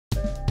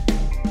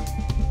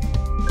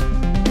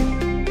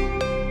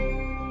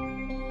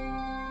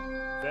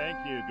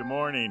Good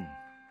morning.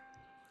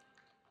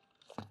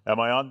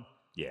 Am I on?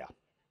 Yeah.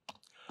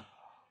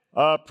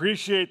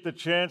 Appreciate the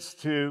chance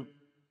to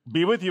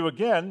be with you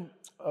again.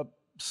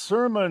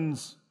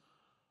 Sermons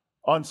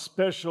on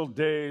special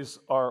days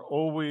are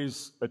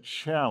always a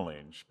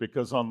challenge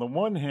because, on the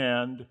one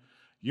hand,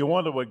 you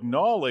want to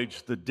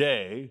acknowledge the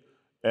day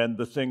and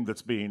the thing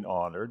that's being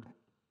honored.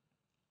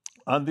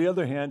 On the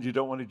other hand, you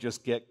don't want to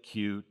just get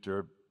cute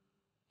or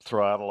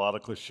throw out a lot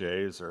of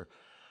cliches or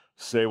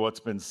say what's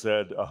been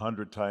said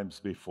 100 times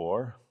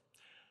before.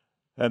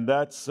 And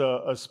that's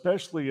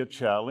especially a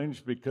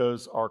challenge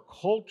because our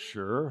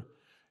culture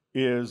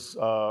is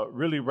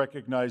really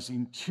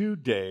recognizing 2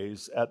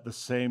 days at the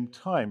same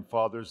time,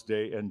 Father's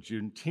Day and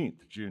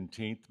Juneteenth.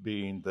 Juneteenth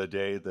being the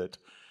day that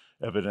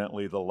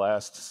evidently the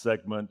last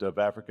segment of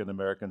African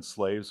American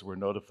slaves were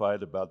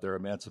notified about their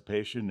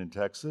emancipation in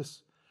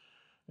Texas.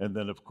 And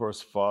then, of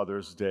course,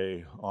 Father's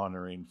Day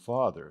honoring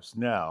fathers.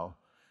 Now,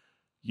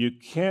 you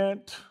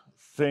can't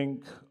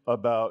think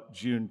about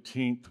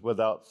Juneteenth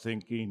without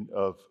thinking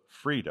of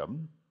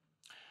freedom.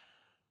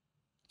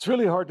 It's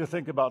really hard to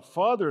think about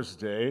Father's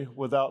Day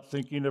without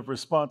thinking of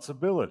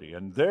responsibility.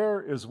 And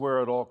there is where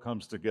it all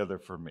comes together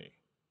for me,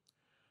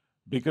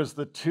 because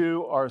the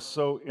two are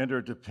so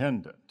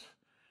interdependent.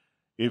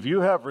 If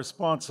you have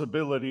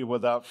responsibility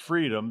without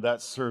freedom,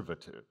 that's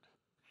servitude.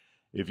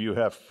 If you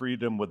have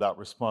freedom without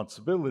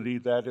responsibility,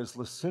 that is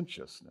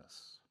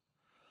licentiousness.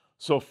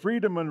 So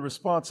freedom and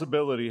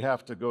responsibility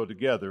have to go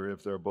together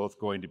if they're both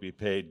going to be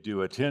paid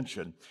due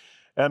attention.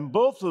 And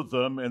both of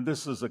them, and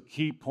this is a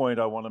key point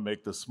I want to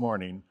make this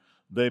morning,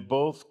 they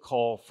both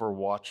call for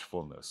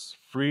watchfulness.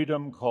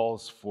 Freedom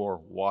calls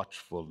for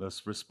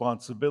watchfulness.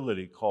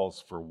 Responsibility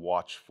calls for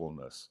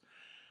watchfulness.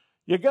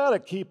 You got to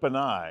keep an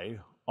eye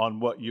on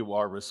what you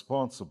are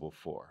responsible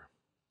for.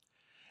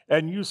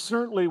 And you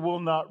certainly will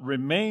not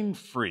remain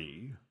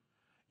free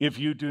if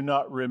you do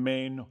not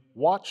remain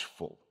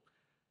watchful.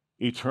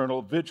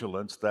 Eternal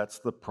vigilance, that's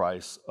the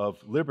price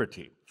of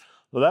liberty.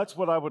 Well, that's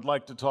what I would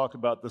like to talk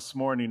about this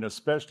morning,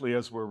 especially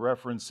as we're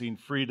referencing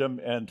freedom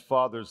and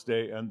Father's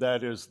Day, and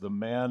that is the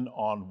man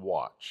on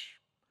watch.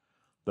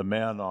 The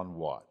man on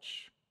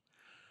watch.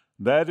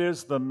 That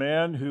is the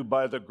man who,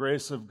 by the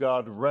grace of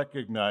God,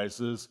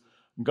 recognizes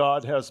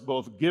God has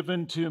both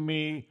given to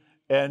me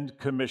and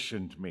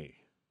commissioned me.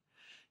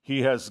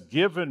 He has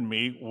given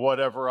me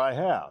whatever I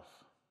have.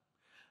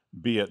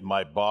 Be it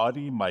my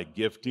body, my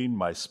gifting,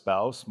 my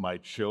spouse, my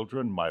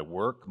children, my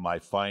work, my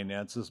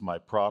finances, my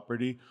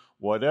property,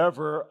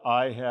 whatever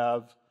I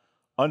have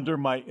under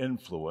my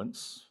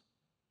influence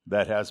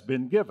that has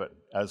been given.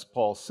 As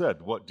Paul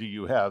said, what do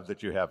you have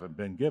that you haven't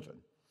been given?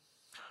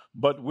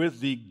 But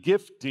with the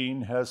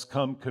gifting has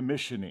come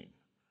commissioning.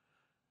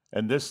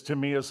 And this to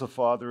me as a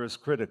father is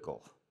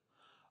critical.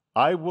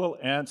 I will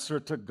answer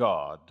to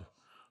God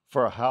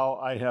for how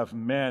I have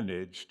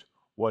managed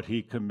what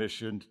he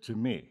commissioned to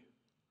me.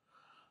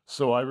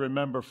 So I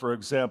remember, for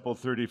example,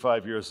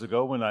 35 years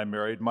ago when I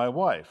married my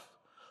wife,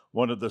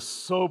 one of the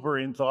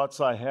sobering thoughts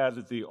I had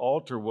at the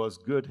altar was,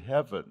 good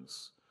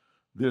heavens,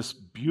 this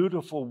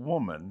beautiful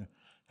woman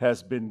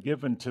has been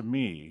given to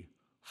me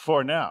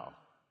for now.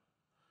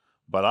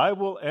 But I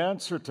will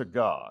answer to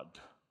God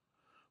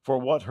for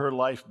what her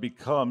life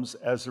becomes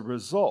as a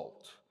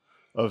result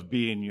of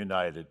being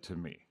united to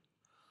me.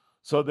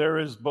 So there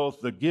is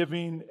both the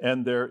giving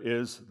and there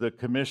is the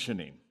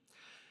commissioning.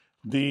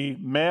 The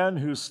man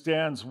who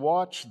stands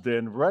watch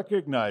then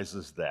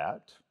recognizes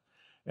that,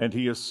 and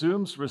he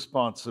assumes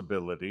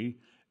responsibility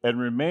and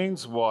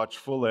remains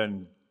watchful,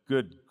 and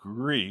good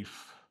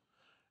grief,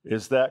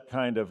 is that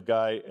kind of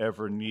guy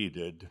ever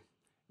needed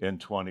in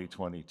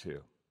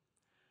 2022?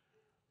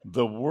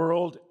 The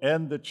world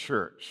and the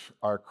church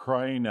are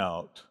crying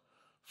out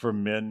for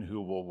men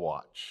who will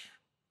watch,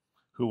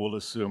 who will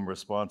assume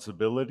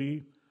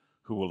responsibility,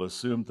 who will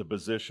assume the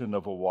position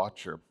of a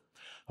watcher.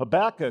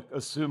 Habakkuk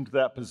assumed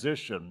that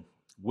position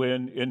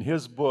when, in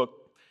his book,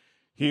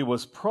 he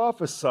was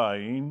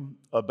prophesying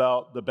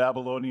about the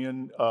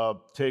Babylonian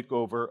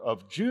takeover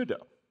of Judah.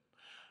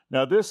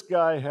 Now, this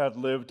guy had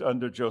lived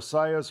under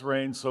Josiah's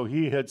reign, so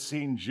he had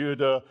seen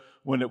Judah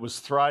when it was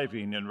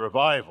thriving in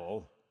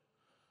revival,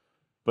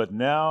 but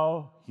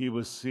now he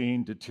was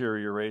seeing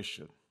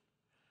deterioration.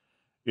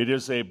 It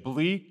is a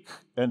bleak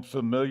and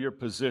familiar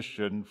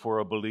position for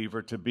a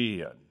believer to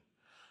be in.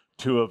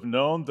 To have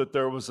known that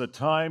there was a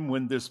time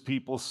when this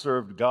people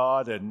served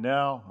God, and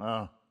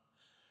now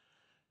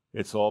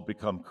it's all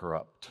become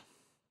corrupt.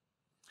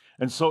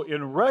 And so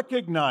in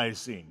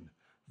recognizing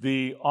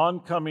the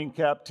oncoming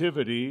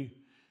captivity,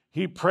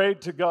 he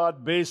prayed to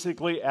God,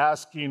 basically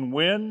asking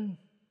when,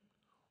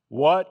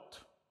 what,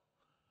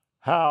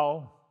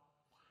 how,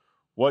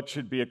 what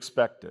should be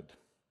expected.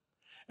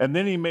 And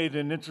then he made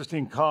an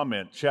interesting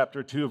comment,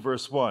 chapter 2,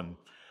 verse 1.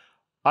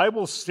 I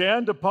will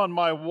stand upon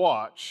my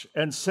watch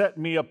and set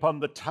me upon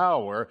the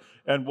tower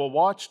and will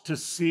watch to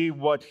see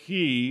what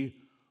he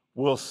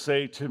will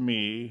say to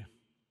me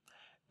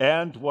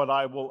and what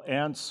I will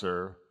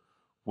answer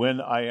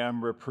when I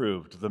am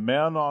reproved. The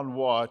man on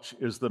watch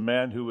is the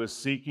man who is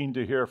seeking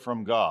to hear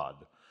from God.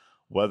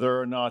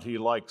 whether or not he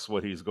likes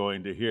what he's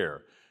going to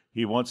hear.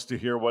 He wants to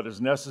hear what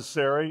is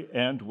necessary,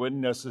 and when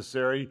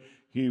necessary,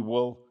 he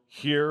will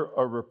hear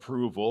a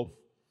reproval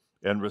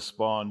and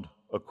respond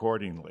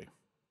accordingly.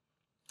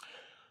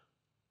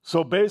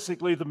 So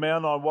basically, the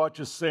man on watch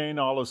is saying,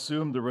 I'll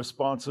assume the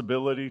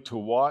responsibility to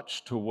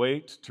watch, to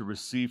wait, to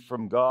receive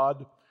from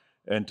God,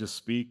 and to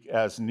speak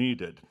as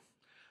needed.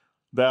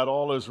 That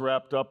all is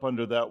wrapped up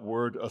under that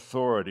word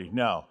authority.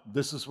 Now,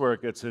 this is where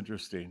it gets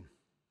interesting.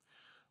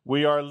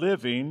 We are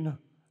living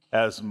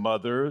as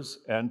mothers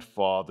and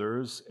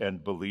fathers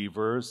and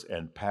believers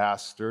and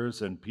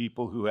pastors and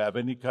people who have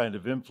any kind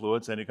of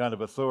influence, any kind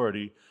of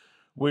authority.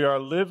 We are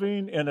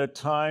living in a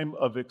time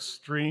of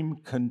extreme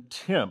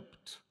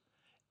contempt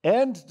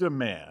and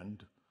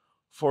demand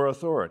for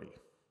authority.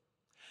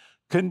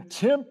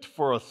 Contempt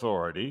for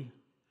authority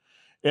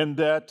in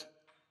that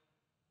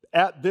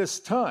at this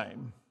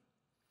time,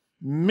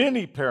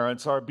 many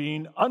parents are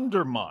being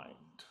undermined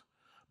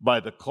by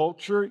the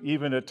culture,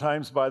 even at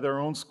times by their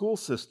own school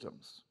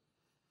systems.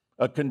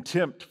 A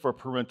contempt for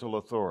parental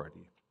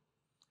authority.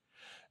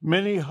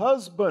 Many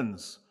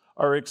husbands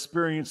are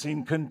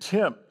experiencing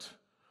contempt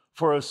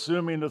for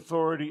assuming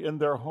authority in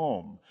their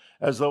home,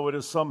 as though it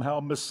is somehow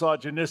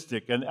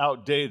misogynistic and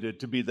outdated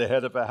to be the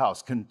head of a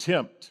house.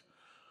 Contempt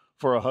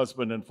for a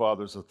husband and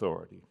father's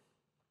authority.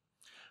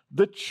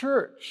 The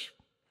church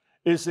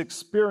is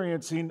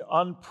experiencing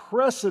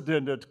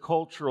unprecedented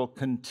cultural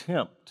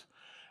contempt,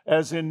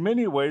 as in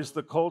many ways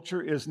the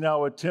culture is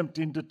now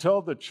attempting to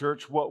tell the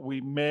church what we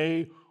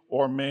may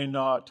or may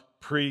not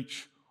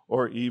preach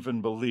or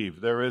even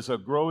believe. There is a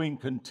growing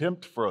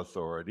contempt for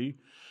authority,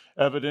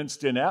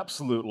 evidenced in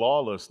absolute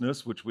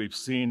lawlessness, which we've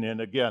seen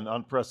in, again,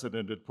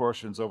 unprecedented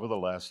portions over the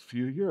last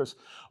few years,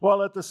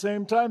 while at the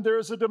same time there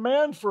is a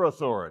demand for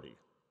authority.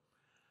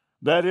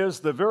 That is,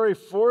 the very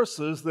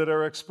forces that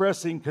are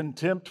expressing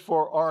contempt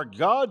for our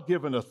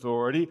God-given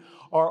authority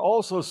are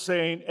also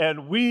saying,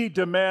 and we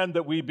demand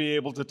that we be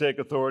able to take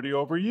authority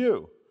over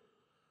you,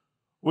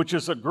 which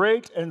is a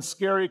great and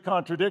scary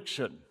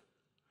contradiction.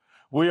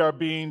 We are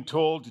being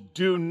told,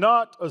 do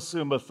not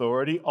assume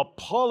authority,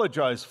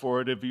 apologize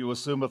for it if you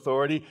assume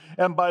authority,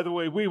 and by the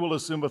way, we will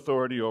assume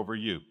authority over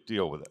you.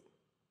 Deal with it.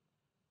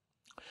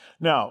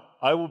 Now,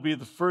 I will be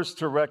the first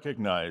to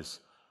recognize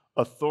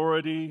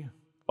authority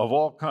of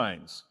all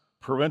kinds,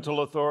 parental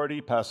authority,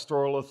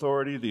 pastoral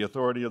authority, the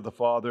authority of the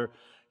father.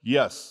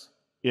 Yes,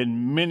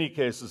 in many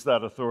cases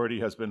that authority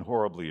has been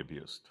horribly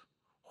abused,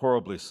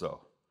 horribly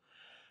so.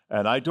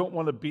 And I don't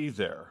want to be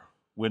there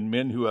when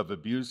men who have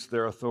abused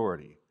their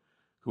authority,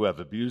 who have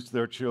abused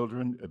their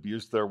children,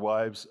 abused their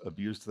wives,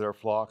 abused their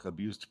flock,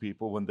 abused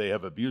people, when they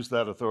have abused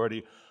that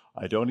authority,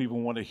 I don't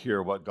even want to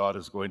hear what God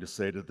is going to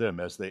say to them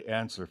as they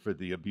answer for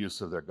the abuse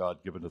of their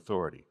God-given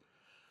authority.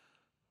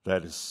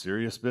 That is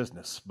serious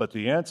business. But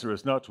the answer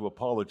is not to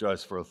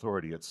apologize for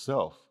authority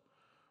itself,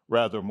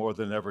 rather more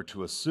than ever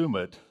to assume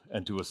it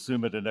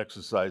and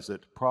exercise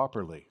it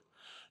properly.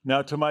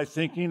 Now, to my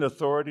thinking,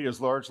 authority is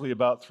largely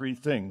about three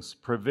things: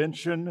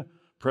 prevention,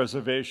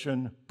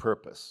 preservation,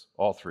 purpose.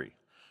 All three.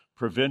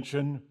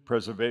 Prevention,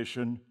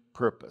 preservation,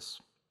 purpose.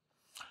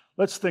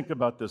 Let's think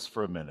about this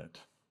for a minute.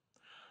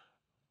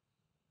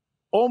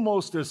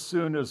 Almost as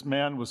soon as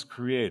man was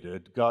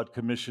created, God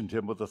commissioned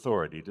him with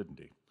authority, didn't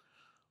he?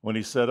 When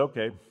he said,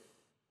 okay,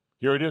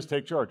 here it is,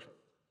 take charge.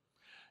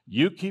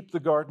 You keep the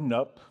garden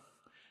up,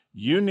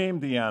 you name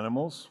the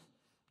animals,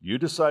 you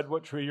decide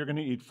what tree you're going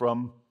to eat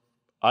from,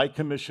 I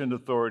commissioned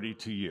authority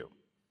to you.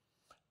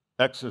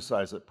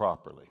 Exercise it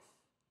properly.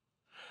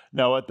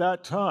 Now, at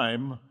that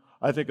time,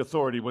 I think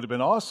authority would have been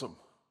awesome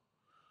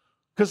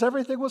because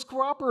everything was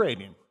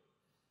cooperating.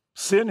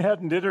 Sin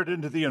hadn't entered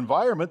into the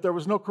environment. There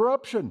was no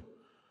corruption.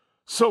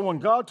 So when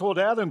God told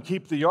Adam,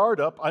 keep the yard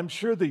up, I'm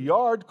sure the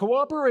yard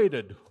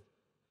cooperated.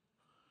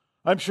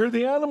 I'm sure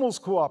the animals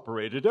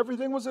cooperated.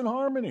 Everything was in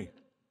harmony.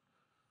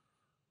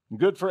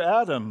 Good for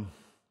Adam.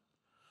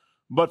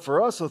 But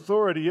for us,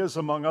 authority is,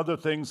 among other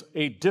things,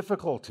 a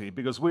difficulty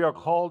because we are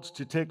called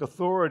to take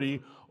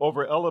authority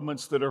over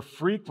elements that are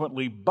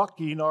frequently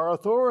bucking our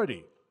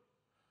authority.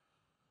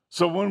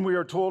 So when we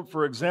are told,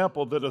 for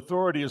example, that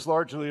authority is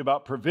largely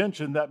about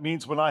prevention, that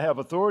means when I have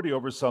authority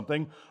over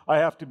something, I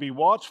have to be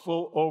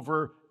watchful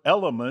over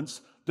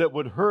elements that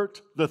would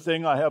hurt the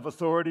thing I have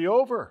authority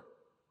over.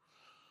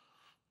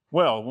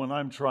 Well, when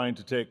I'm trying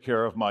to take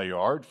care of my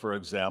yard, for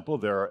example,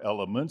 there are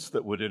elements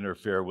that would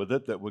interfere with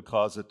it, that would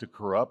cause it to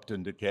corrupt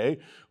and decay.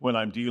 When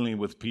I'm dealing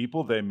with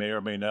people, they may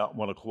or may not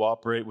want to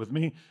cooperate with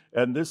me.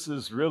 And this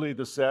is really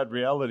the sad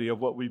reality of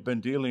what we've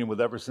been dealing with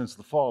ever since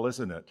the fall,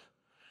 isn't it?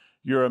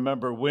 You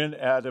remember when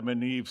Adam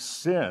and Eve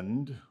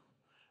sinned,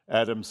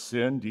 Adam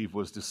sinned, Eve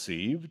was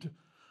deceived.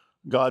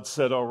 God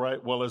said, all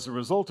right, well, as a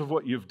result of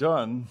what you've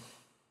done,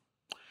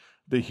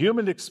 the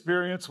human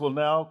experience will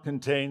now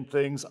contain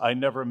things I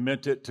never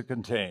meant it to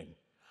contain.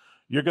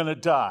 You're going to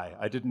die.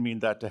 I didn't mean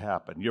that to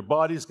happen. Your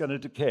body's going to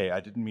decay. I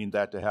didn't mean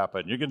that to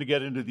happen. You're going to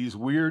get into these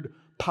weird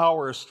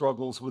power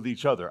struggles with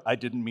each other. I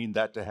didn't mean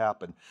that to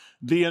happen.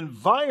 The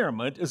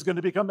environment is going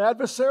to become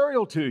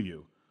adversarial to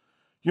you.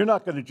 You're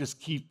not going to just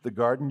keep the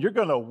garden. You're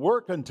going to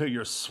work until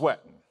you're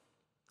sweating.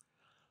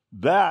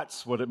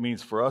 That's what it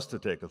means for us to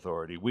take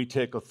authority. We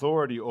take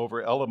authority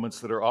over elements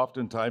that are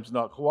oftentimes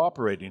not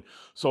cooperating.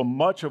 So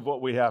much of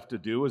what we have to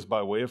do is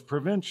by way of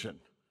prevention.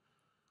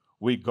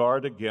 We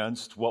guard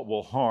against what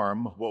will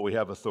harm what we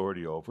have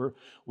authority over.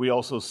 We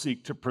also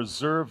seek to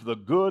preserve the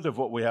good of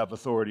what we have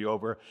authority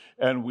over,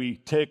 and we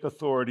take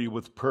authority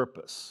with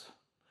purpose.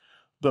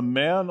 The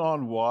man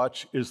on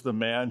watch is the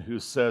man who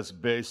says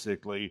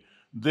basically,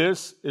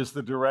 this is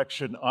the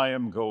direction I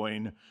am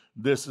going.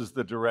 This is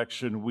the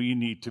direction we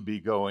need to be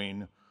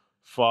going.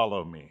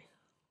 Follow me.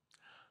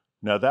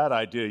 Now that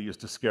idea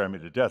used to scare me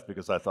to death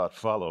because I thought,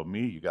 follow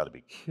me? You got to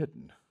be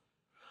kidding.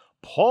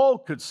 Paul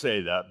could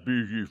say that, be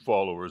ye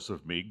followers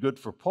of me. Good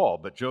for Paul.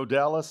 But Joe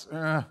Dallas,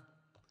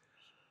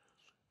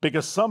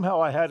 because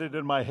somehow I had it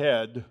in my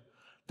head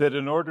that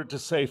in order to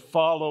say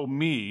follow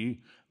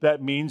me,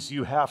 that means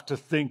you have to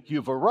think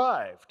you've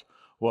arrived.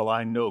 Well,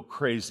 I know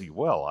crazy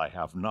well I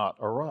have not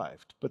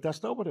arrived, but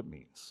that's not what it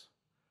means.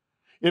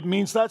 It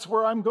means that's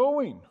where I'm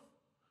going.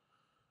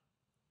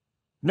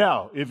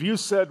 Now, if you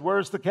said,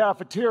 where's the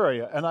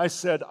cafeteria? And I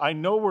said, I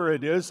know where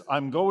it is.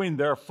 I'm going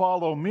there.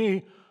 Follow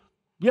me.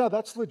 Yeah,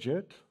 that's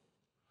legit.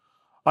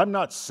 I'm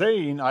not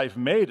saying I've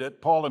made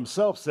it. Paul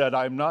himself said,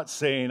 I'm not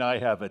saying I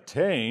have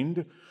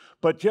attained,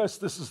 but yes,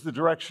 this is the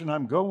direction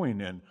I'm going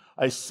in.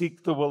 I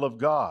seek the will of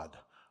God.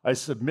 I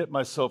submit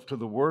myself to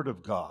the Word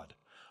of God.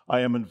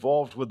 I am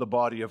involved with the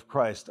body of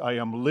Christ. I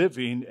am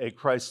living a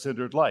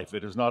Christ-centered life.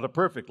 It is not a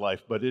perfect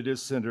life, but it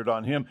is centered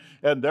on Him.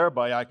 And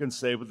thereby I can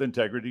say with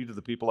integrity to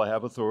the people I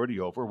have authority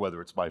over,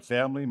 whether it's my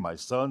family, my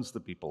sons, the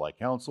people I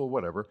counsel,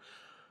 whatever,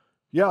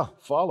 yeah,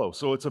 follow.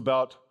 So it's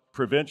about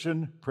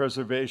prevention,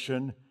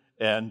 preservation,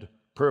 and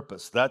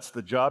purpose. That's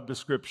the job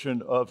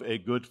description of a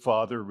good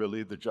father,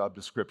 really the job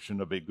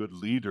description of a good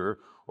leader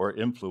or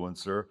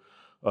influencer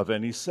of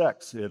any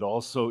sex. It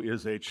also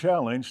is a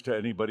challenge to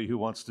anybody who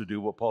wants to do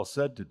what Paul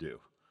said to do.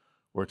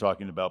 We're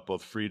talking about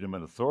both freedom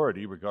and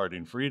authority.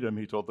 Regarding freedom,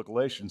 he told the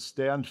Galatians,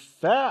 stand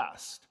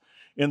fast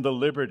in the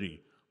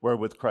liberty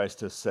wherewith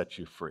Christ has set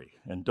you free,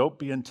 and don't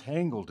be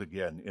entangled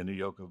again in a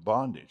yoke of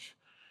bondage.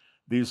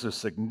 These are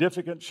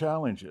significant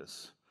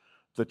challenges.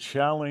 The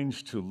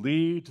challenge to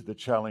lead, the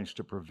challenge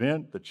to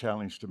prevent, the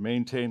challenge to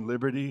maintain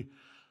liberty.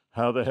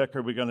 How the heck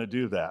are we going to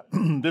do that?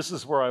 This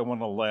is where I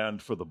want to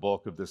land for the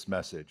bulk of this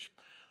message.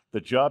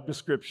 The job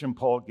description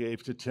Paul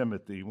gave to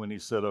Timothy when he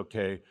said,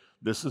 okay,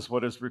 this is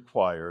what is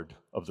required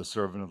of the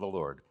servant of the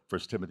Lord.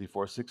 1 Timothy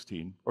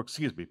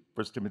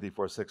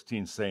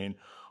 4:16 saying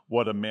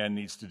what a man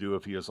needs to do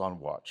if he is on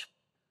watch.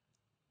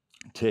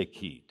 Take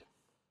heed.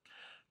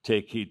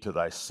 Take heed to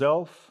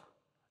thyself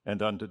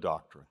and unto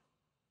doctrine.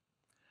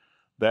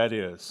 That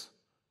is,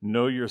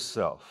 know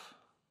yourself.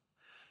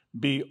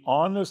 Be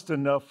honest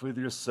enough with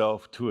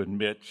yourself to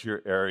admit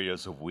your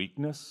areas of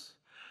weakness.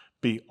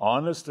 Be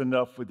honest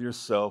enough with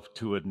yourself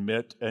to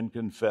admit and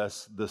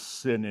confess the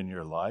sin in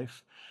your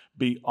life.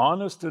 Be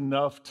honest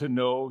enough to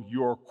know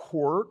your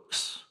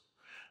quirks.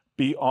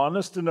 Be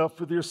honest enough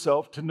with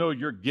yourself to know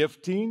your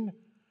gifting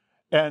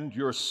and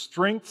your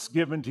strengths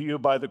given to you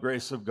by the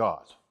grace of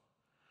God.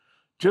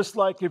 Just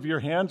like if you're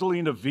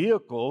handling a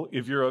vehicle,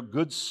 if you're a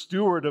good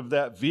steward of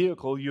that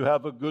vehicle, you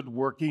have a good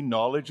working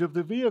knowledge of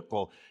the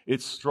vehicle,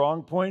 its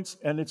strong points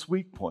and its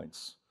weak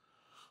points.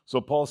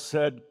 So Paul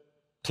said,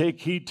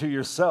 take heed to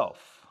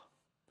yourself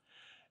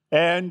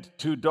and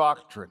to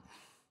doctrine.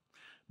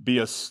 Be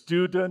a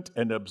student,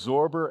 an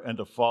absorber, and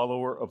a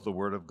follower of the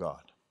Word of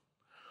God.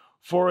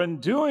 For in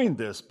doing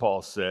this,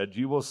 Paul said,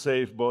 you will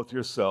save both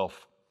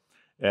yourself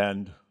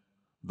and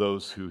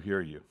those who hear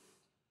you.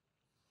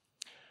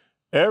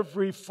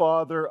 Every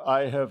father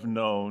I have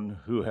known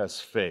who has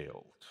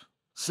failed,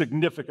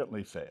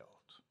 significantly failed.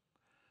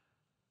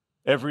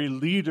 Every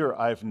leader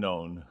I've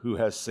known who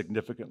has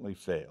significantly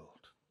failed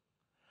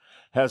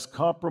has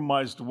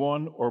compromised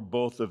one or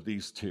both of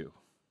these two.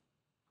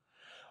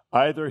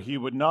 Either he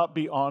would not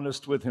be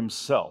honest with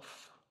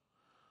himself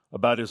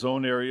about his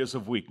own areas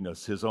of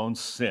weakness, his own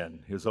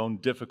sin, his own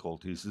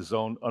difficulties, his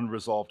own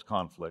unresolved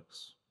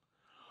conflicts,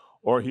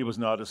 or he was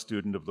not a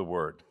student of the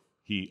Word.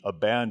 He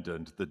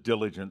abandoned the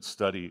diligent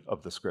study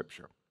of the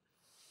Scripture.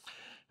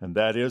 And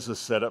that is a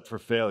setup for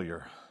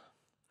failure.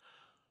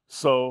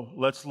 So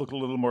let's look a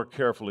little more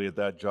carefully at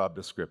that job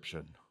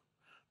description.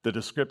 The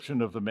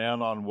description of the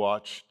man on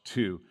watch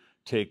to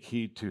take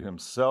heed to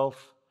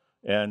himself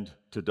and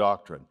to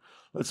doctrine.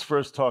 Let's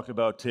first talk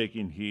about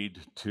taking heed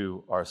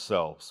to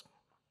ourselves.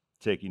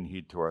 Taking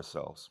heed to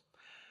ourselves.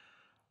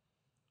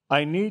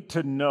 I need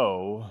to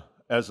know,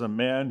 as a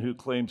man who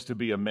claims to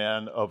be a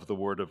man of the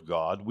Word of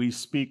God, we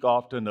speak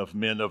often of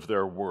men of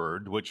their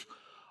word, which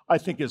I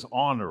think is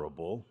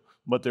honorable,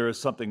 but there is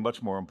something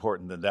much more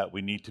important than that.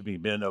 We need to be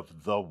men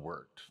of the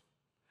Word.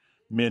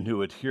 Men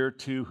who adhere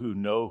to, who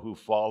know, who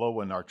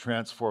follow, and are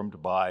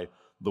transformed by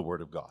the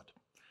Word of God.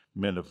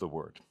 Men of the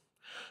Word.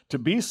 To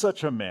be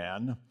such a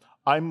man,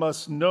 I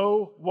must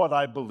know what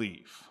I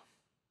believe.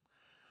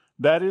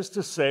 That is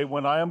to say,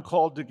 when I am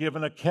called to give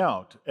an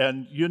account.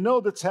 And you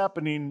know that's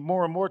happening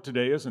more and more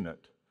today, isn't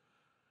it?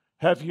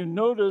 Have you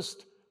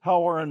noticed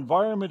how our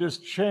environment has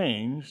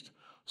changed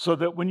so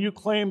that when you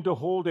claim to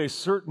hold a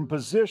certain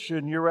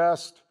position, you're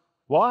asked,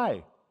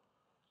 why?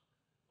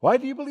 Why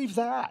do you believe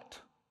that?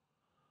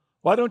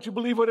 Why don't you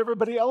believe what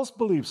everybody else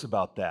believes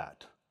about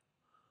that?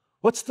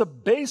 What's the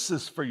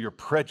basis for your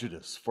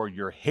prejudice, for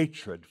your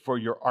hatred, for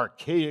your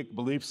archaic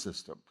belief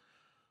system?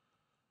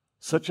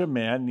 Such a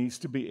man needs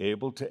to be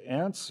able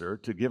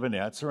to give an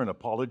answer, an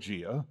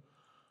apologia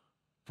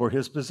for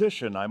his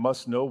position. I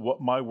must know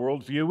what my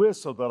worldview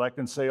is so that I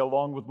can say,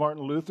 along with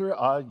Martin Luther,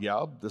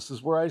 yeah, this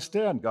is where I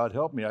stand. God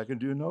help me, I can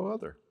do no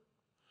other.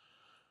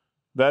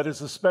 That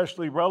is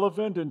especially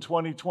relevant in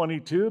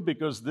 2022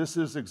 because this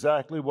is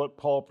exactly what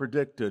Paul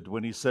predicted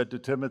when he said to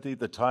Timothy,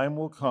 the time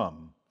will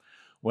come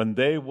when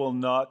they will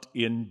not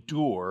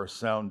endure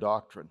sound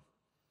doctrine.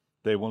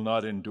 They will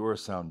not endure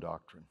sound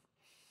doctrine.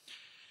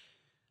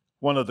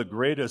 One of the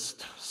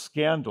greatest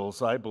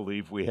scandals I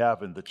believe we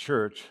have in the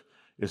church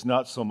is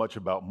not so much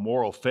about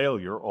moral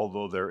failure,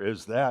 although there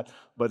is that,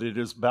 but it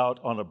is about,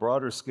 on a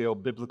broader scale,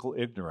 biblical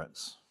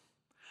ignorance.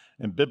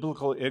 And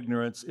biblical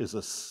ignorance is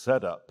a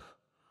setup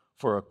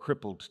for a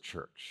crippled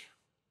church.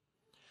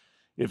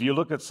 If you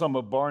look at some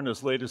of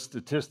Barna's latest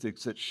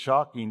statistics, it's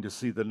shocking to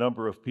see the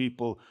number of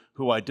people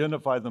who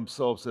identify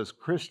themselves as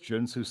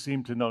Christians who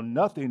seem to know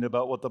nothing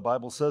about what the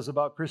Bible says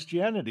about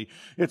Christianity.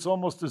 It's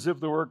almost as if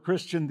the word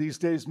Christian these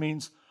days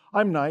means,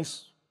 I'm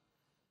nice,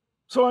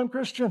 so I'm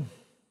Christian.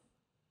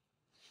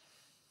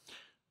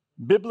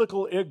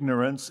 Biblical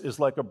ignorance is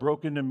like a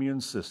broken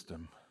immune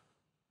system.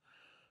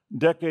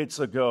 Decades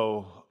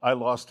ago, I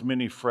lost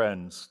many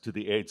friends to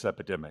the AIDS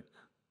epidemic.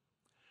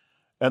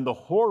 And the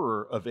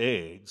horror of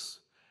AIDS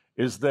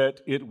is that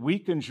it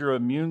weakens your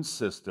immune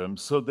system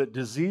so that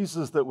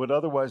diseases that would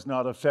otherwise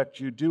not affect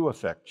you do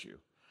affect you.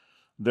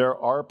 There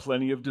are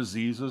plenty of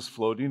diseases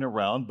floating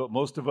around, but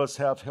most of us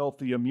have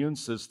healthy immune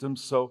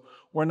systems, so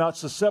we're not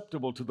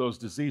susceptible to those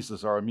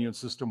diseases. Our immune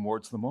system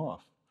wards them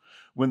off.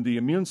 When the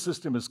immune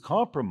system is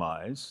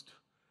compromised,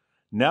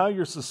 now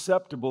you're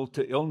susceptible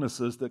to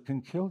illnesses that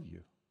can kill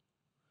you.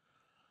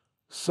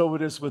 So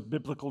it is with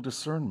biblical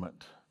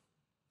discernment.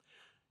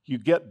 You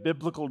get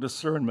biblical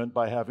discernment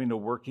by having a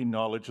working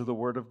knowledge of the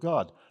Word of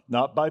God,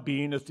 not by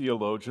being a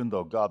theologian,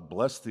 though God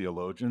bless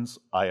theologians.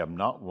 I am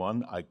not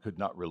one. I could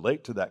not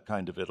relate to that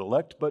kind of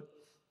intellect, but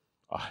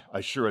I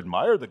sure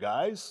admire the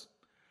guys.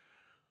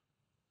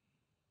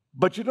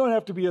 But you don't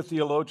have to be a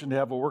theologian to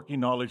have a working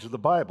knowledge of the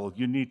Bible.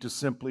 You need to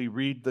simply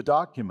read the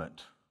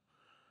document.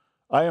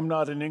 I am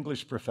not an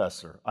English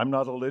professor. I'm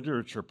not a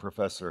literature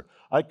professor.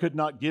 I could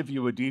not give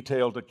you a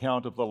detailed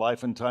account of the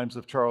life and times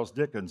of Charles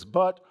Dickens,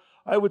 but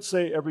I would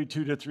say every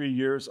 2 to 3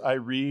 years I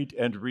read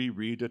and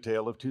reread A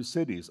Tale of Two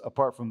Cities.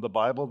 Apart from the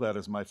Bible, that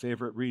is my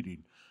favorite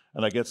reading,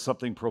 and I get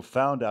something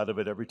profound out of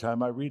it every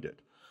time I read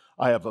it.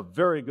 I have a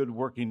very good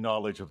working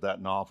knowledge of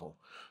that novel.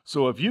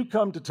 So if you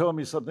come to tell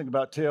me something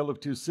about Tale of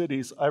Two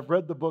Cities, I've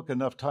read the book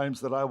enough times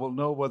that I will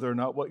know whether or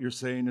not what you're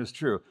saying is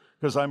true.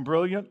 Because I'm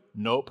brilliant?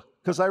 Nope.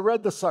 Because I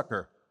read the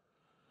sucker.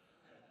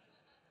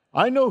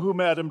 I know who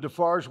Madame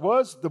Defarge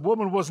was. The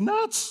woman was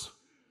nuts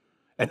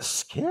and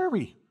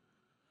scary.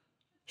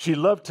 She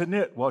loved to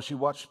knit while she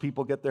watched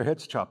people get their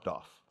heads chopped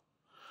off.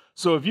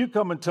 So if you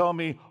come and tell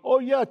me, oh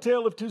yeah,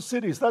 Tale of Two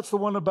Cities, that's the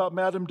one about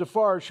Madame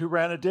Defarge who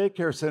ran a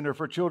daycare center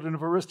for children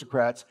of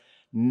aristocrats.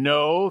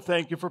 No,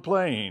 thank you for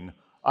playing.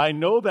 I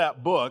know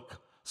that book,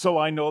 so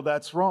I know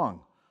that's wrong.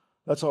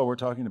 That's all we're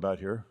talking about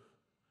here.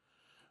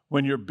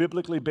 When your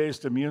biblically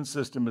based immune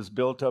system is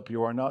built up,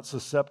 you are not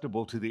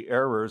susceptible to the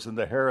errors and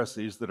the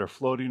heresies that are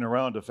floating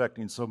around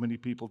affecting so many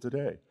people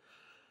today.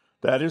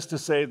 That is to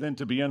say, then,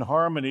 to be in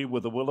harmony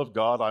with the will of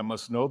God, I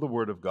must know the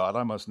Word of God,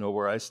 I must know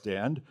where I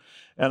stand,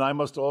 and I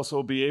must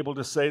also be able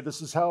to say,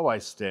 this is how I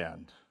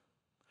stand.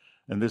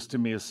 And this to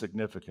me is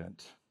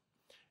significant.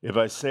 If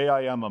I say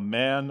I am a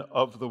man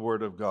of the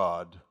Word of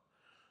God,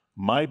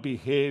 my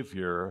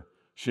behavior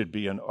should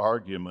be an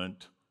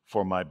argument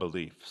for my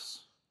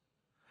beliefs.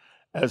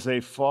 As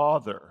a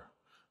father,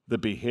 the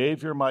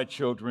behavior my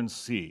children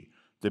see,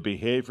 the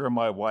behavior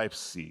my wife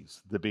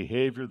sees, the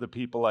behavior the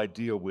people I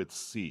deal with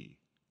see,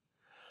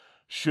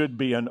 should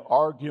be an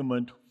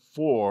argument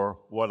for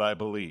what I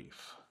believe.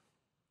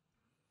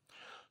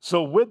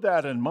 So with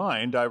that in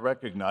mind, I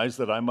recognize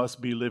that I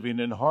must be living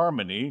in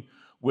harmony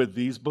with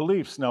these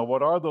beliefs. Now,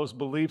 what are those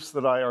beliefs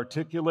that I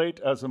articulate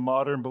as a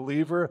modern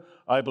believer?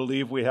 I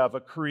believe we have a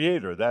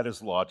creator. That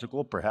is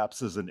logical.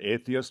 Perhaps as an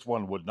atheist,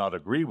 one would not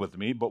agree with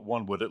me, but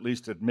one would at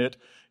least admit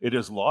it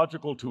is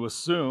logical to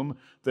assume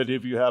that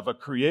if you have a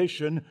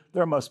creation,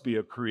 there must be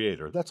a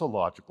creator. That's a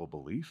logical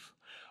belief.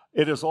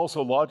 It is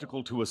also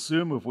logical to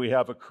assume if we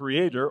have a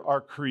creator,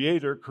 our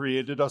creator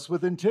created us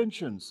with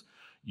intentions.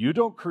 You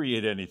don't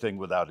create anything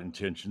without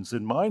intentions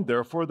in mind,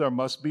 therefore there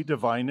must be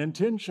divine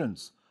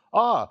intentions.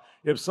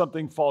 If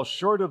something falls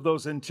short of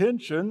those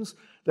intentions,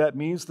 that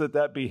means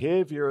that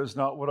behavior is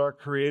not what our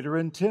Creator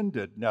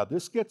intended. Now,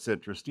 this gets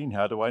interesting.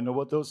 How do I know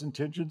what those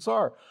intentions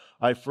are?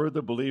 I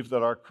further believe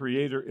that our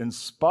Creator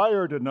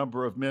inspired a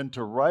number of men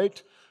to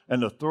write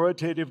an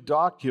authoritative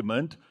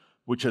document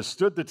which has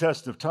stood the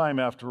test of time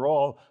after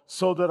all,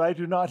 so that I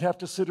do not have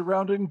to sit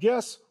around and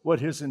guess what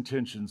His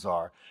intentions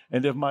are.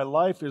 And if my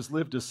life is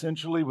lived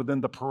essentially within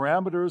the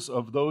parameters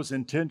of those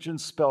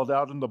intentions spelled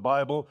out in the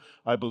Bible,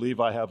 I believe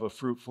I have a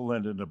fruitful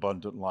and an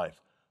abundant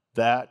life.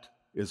 That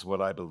is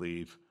what I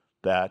believe.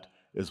 That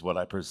is what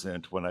I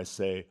present when I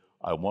say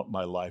I want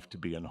my life to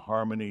be in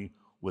harmony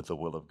with the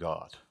will of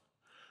God.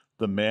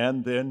 The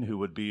man then who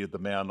would be the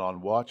man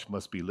on watch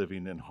must be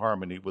living in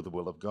harmony with the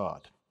will of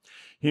God.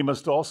 He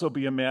must also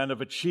be a man of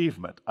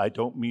achievement. I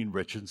don't mean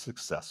rich and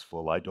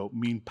successful. I don't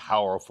mean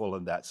powerful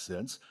in that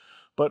sense,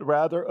 but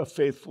rather a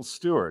faithful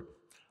steward.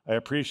 I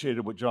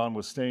appreciated what John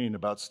was saying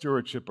about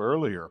stewardship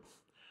earlier,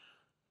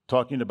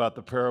 talking about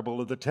the parable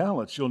of the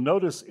talents. You'll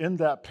notice in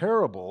that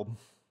parable,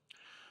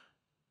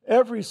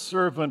 every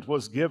servant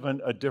was given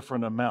a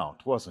different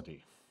amount, wasn't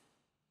he?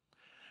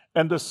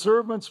 And the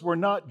servants were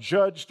not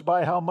judged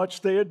by how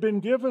much they had been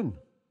given.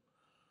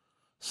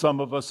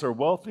 Some of us are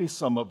wealthy,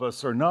 some of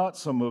us are not,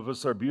 some of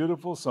us are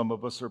beautiful, some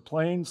of us are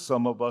plain,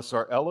 some of us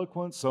are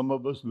eloquent, some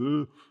of us,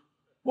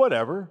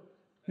 whatever,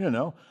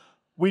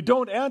 We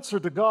don't answer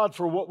to God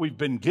for what we've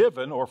been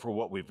given or for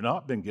what we've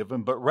not been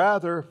given, but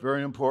rather,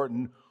 very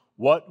important,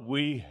 what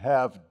we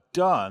have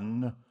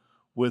done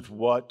with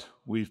what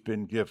we've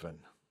been given.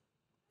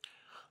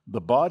 The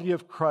body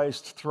of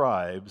Christ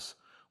thrives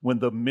when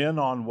the men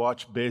on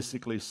watch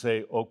basically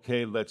say,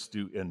 okay, let's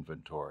do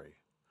inventory.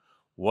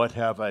 What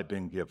have I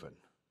been given?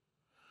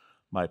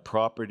 My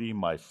property,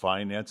 my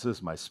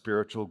finances, my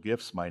spiritual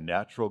gifts, my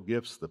natural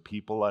gifts, the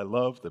people I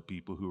love, the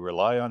people who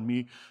rely on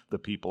me, the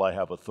people I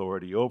have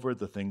authority over,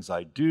 the things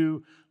I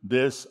do,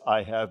 this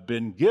I have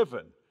been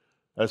given.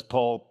 As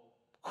Paul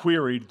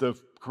queried the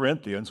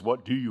Corinthians,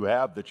 what do you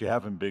have that you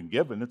haven't been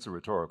given? It's a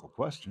rhetorical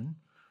question.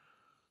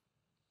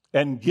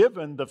 And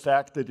given the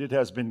fact that it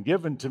has been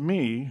given to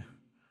me,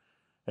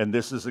 and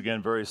this is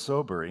again very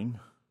sobering,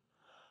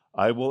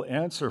 I will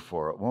answer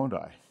for it, won't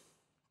I?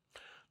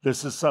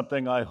 This is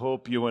something I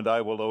hope you and I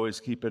will always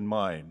keep in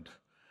mind.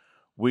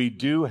 We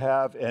do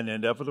have an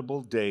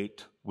inevitable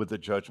date with the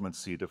judgment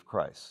seat of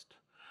Christ.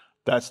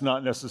 That's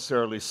not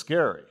necessarily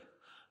scary.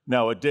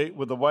 Now, a date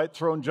with the white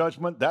throne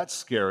judgment, that's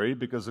scary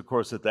because, of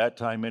course, at that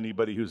time,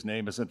 anybody whose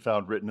name isn't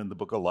found written in the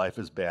book of life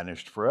is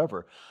banished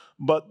forever.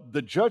 But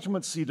the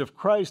judgment seat of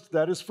Christ,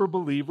 that is for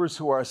believers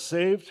who are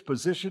saved,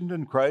 positioned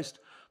in Christ,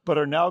 but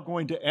are now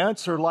going to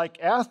answer like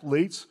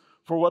athletes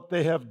for what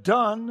they have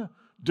done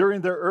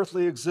during their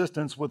earthly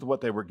existence with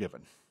what they were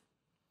given.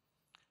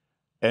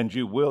 And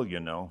you will,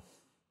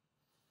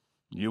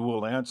 you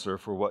will answer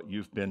for what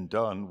you've been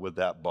done with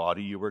that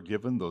body you were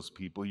given, those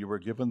people you were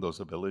given, those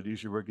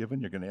abilities you were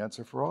given. You're going to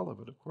answer for all of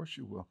it. Of course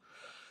you will.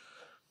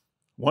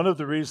 One of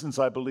the reasons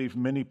I believe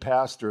many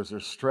pastors are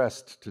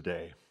stressed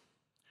today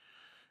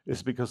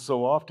is because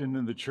so often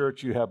in the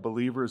church you have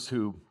believers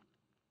who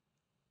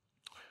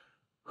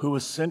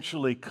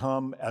essentially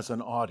come as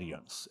an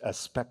audience, as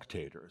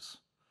spectators,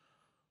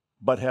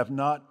 but have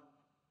not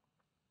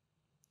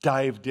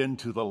dived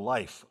into the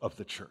life of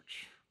the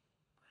church.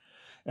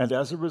 And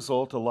as a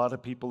result, a lot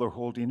of people are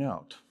holding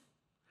out.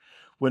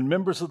 When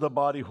members of the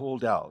body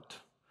hold out,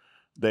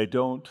 they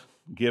don't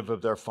give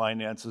of their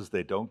finances,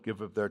 they don't give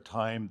of their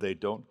time, they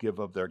don't give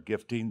of their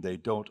gifting, they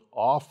don't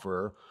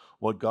offer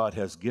what God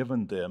has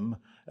given them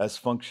as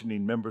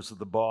functioning members of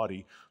the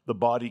body. The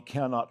body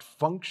cannot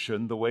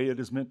function the way it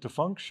is meant to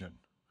function.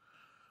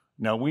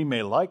 Now, we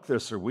may like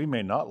this or we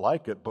may not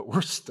like it, but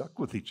we're stuck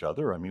with each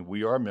other. I mean,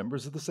 we are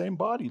members of the same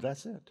body.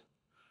 That's it.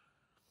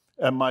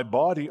 And my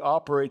body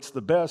operates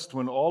the best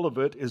when all of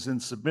it is in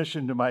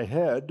submission to my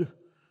head.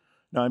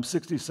 Now, I'm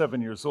 67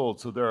 years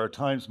old, so there are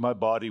times my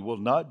body will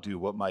not do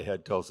what my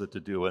head tells it to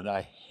do, and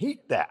I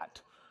hate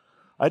that.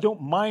 I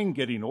don't mind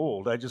getting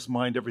old. I just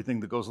mind everything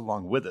that goes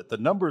along with it. The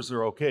numbers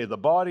are okay. The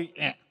body,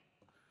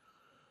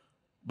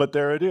 But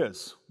there it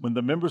is. When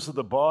the members of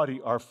the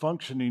body are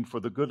functioning for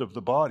the good of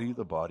the body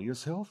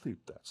is healthy.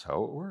 That's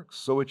how it works.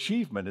 So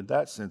achievement in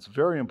that sense,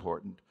 very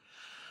important.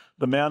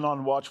 The man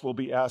on watch will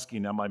be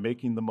asking, am I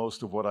making the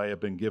most of what I have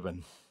been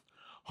given?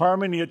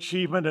 Harmony,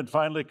 achievement, and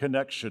finally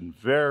connection,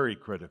 very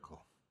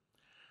critical.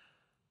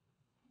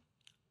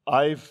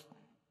 I've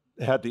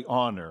had the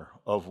honor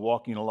of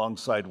walking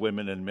alongside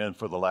women and men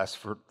for the last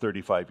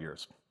 35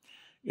 years.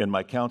 In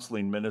my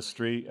counseling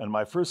ministry, and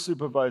my first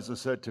supervisor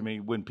said to me,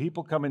 when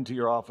people come into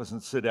your office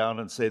and sit down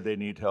and say they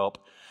need help,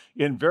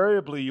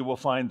 invariably you will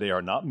find they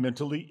are not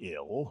mentally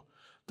ill.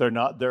 They're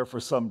not there for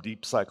some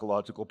deep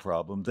psychological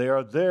problem. They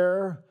are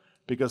there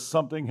because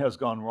something has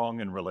gone wrong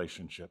in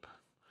relationship.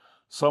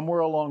 Somewhere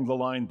along the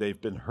line, they've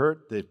been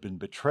hurt, they've been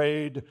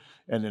betrayed,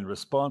 and in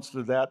response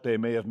to that, they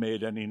may have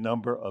made any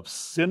number of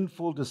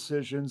sinful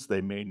decisions.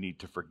 They may need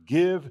to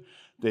forgive.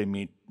 They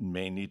may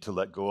need to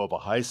let go of a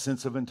high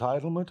sense of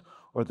entitlement,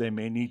 or they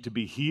may need to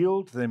be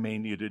healed. They may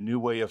need a new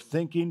way of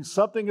thinking.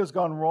 Something has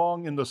gone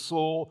wrong in the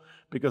soul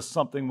because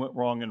something went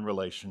wrong in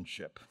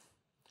relationship.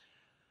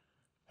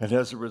 And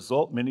as a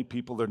result, many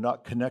people are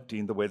not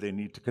connecting the way they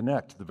need to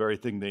connect. The very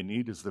thing they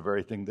need is the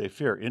very thing they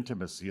fear,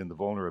 intimacy and the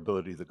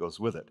vulnerability that goes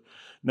with it.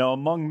 Now,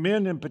 among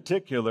men in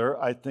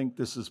particular, I think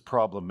this is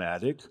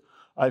problematic.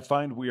 I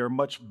find we are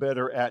much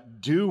better at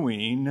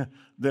doing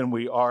than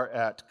we are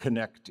at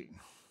connecting.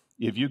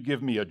 If you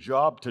give me a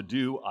job to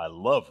do, I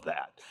love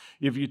that.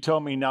 If you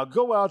tell me, now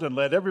go out and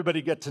let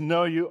everybody get to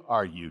know you,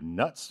 are you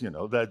nuts?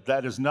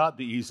 That is not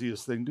the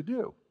easiest thing to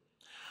do.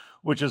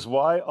 Which is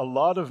why a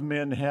lot of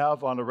men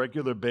have on a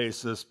regular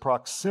basis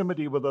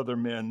proximity with other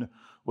men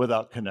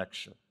without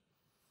connection.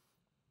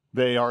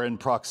 They are in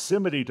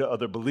proximity to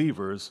other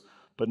believers,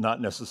 but not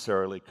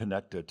necessarily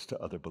connected to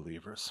other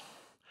believers.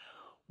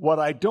 What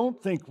I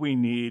don't think we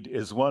need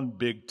is one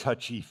big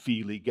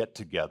touchy-feely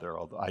get-together,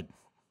 although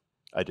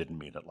I didn't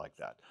mean it like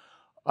that.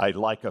 I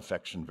like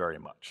affection very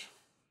much.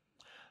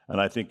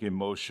 And I think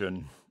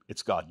emotion,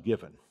 it's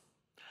God-given.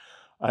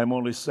 I'm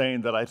only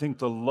saying that I think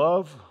the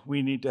love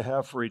we need to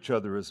have for each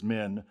other as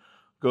men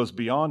goes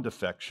beyond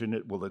affection.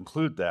 It will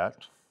include that.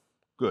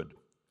 Good.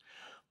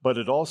 But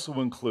it also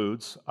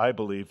includes, I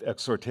believe,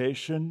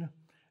 exhortation,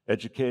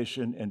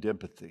 education, and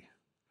empathy.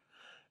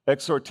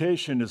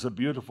 Exhortation is a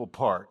beautiful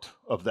part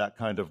of that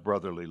kind of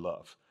brotherly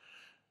love.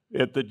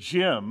 At the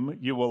gym,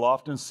 you will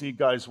often see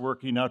guys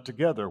working out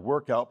together,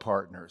 workout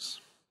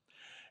partners.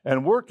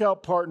 And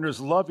workout partners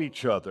love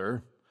each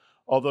other,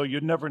 although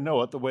you'd never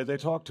know it the way they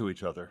talk to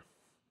each other.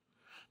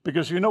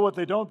 Because you know what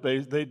they don't?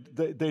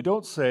 They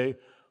don't say,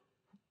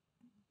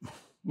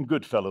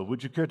 good fellow,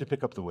 would you care to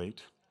pick up the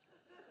weight?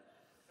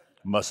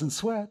 Mustn't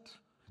sweat.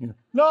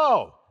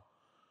 No.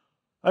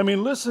 I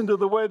mean, listen to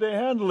the way they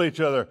handle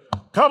each other.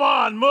 Come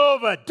on,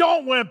 move it.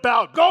 Don't wimp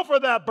out. Go for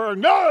that bird.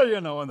 No,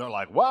 and they're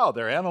like, wow,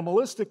 they're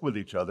animalistic with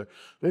each other.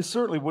 They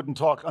certainly wouldn't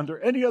talk under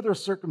any other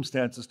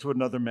circumstances to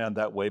another man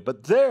that way.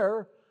 But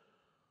there,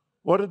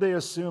 what are they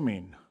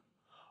assuming?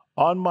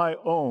 On my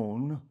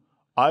own,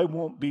 I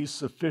won't be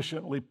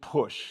sufficiently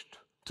pushed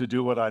to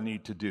do what I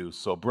need to do.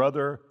 So,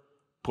 brother,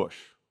 push.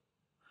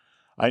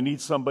 I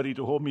need somebody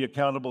to hold me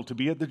accountable to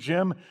be at the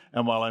gym,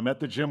 and while I'm at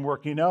the gym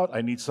working out,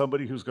 I need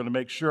somebody who's going to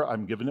make sure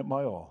I'm giving it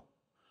my all.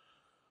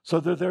 So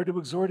they're there to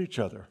exhort each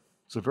other.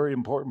 It's a very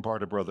important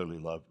part of brotherly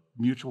love,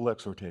 mutual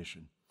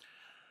exhortation.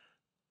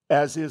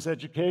 As is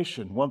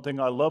education. One thing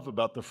I love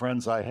about the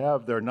friends I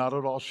have, they're not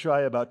at all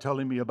shy about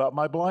telling me about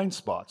my blind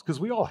spots, because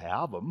we all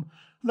have them.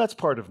 And that's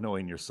part of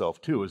knowing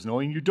yourself, too, is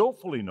knowing you don't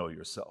fully know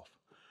yourself.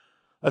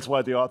 That's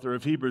why the author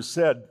of Hebrews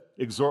said,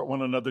 exhort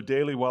one another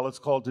daily while it's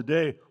called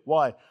today.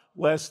 Why?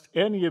 Lest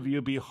any of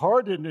you be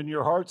hardened in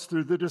your hearts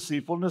through the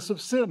deceitfulness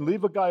of sin.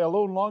 Leave a guy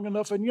alone long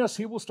enough, and yes,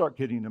 he will start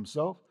kidding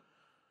himself.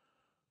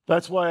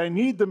 That's why I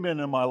need the men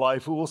in my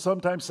life who will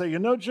sometimes say,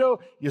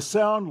 Joe, you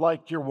sound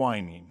like you're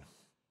whining.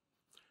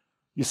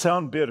 You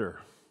sound bitter.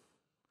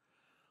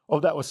 Oh,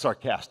 that was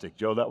sarcastic,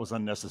 Joe. That was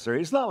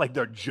unnecessary. It's not like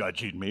they're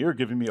judging me or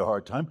giving me a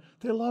hard time.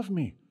 They love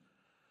me.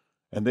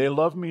 And they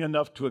love me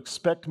enough to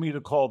expect me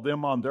to call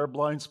them on their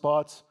blind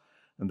spots,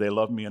 and they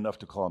love me enough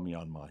to call me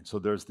on mine. So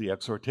there's the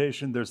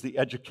exhortation, there's the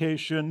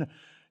education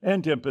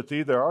and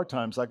empathy. There are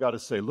times I got to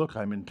say, look,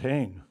 I'm in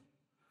pain.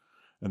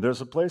 And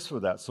there's a place for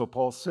that. So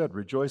Paul said,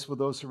 rejoice with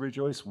those who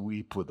rejoice,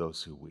 weep with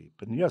those who weep.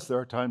 And yes, there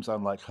are times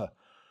I'm like,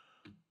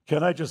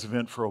 can I just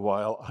vent for a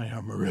while? I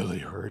am really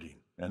hurting,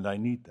 and I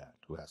need that.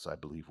 Yes, I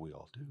believe we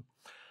all do.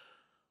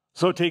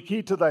 So take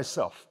heed to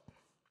thyself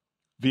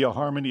via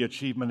harmony,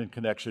 achievement, and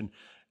connection,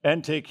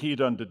 and take heed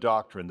unto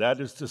doctrine. That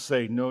is to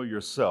say, know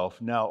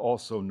yourself, now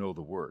also know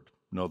the word.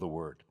 Know the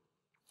word.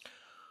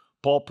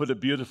 Paul put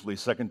it beautifully,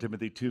 2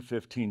 Timothy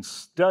 2:15,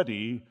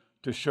 study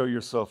to show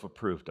yourself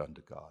approved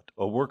unto God,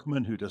 a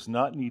workman who does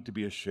not need to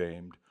be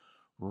ashamed,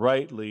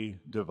 rightly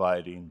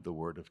dividing the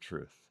word of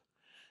truth.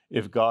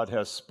 If God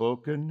has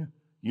spoken,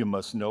 you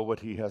must know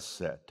what he has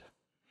said.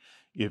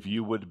 If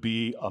you would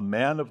be a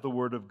man of the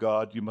Word of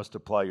God, you must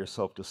apply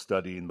yourself to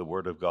studying the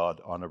Word of God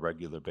on a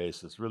regular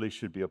basis. Really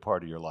should be a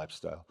part of your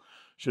lifestyle,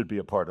 should be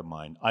a part of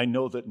mine. I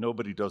know that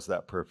nobody does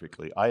that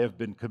perfectly. I have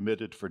been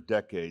committed for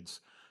decades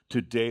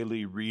to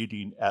daily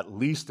reading at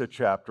least a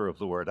chapter of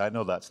the Word. I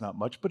know that's not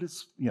much, but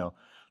it's,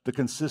 the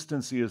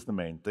consistency is the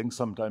main thing,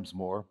 sometimes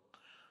more.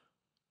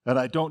 And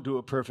I don't do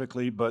it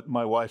perfectly, but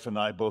my wife and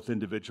I, both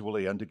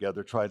individually and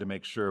together, try to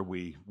make sure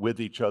we,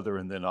 with each other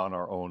and then on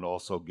our own,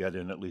 also get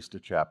in at least a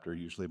chapter,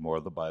 usually more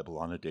of the Bible,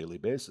 on a daily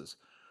basis.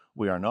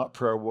 We are not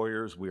prayer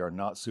warriors, we are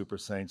not super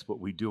saints, but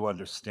we do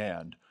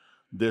understand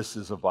this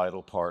is a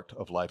vital part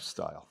of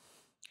lifestyle.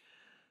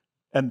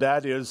 And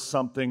that is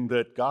something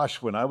that,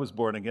 when I was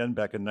born again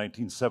back in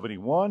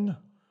 1971,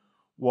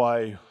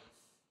 why,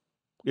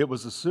 it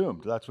was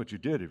assumed that's what you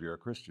did if you're a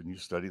Christian. You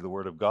study the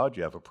Word of God,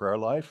 you have a prayer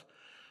life.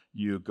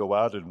 You go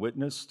out and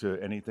witness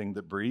to anything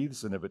that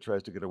breathes, and if it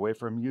tries to get away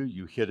from you,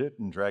 you hit it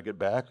and drag it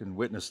back and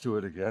witness to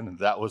it again. And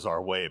that was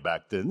our way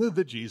back then.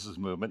 The Jesus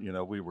movement,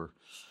 we were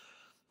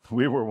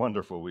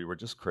wonderful. We were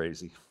just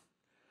crazy.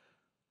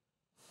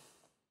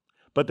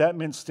 But that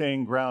means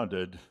staying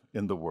grounded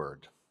in the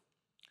Word.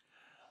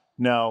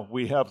 Now,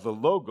 we have the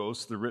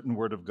Logos, the written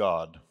Word of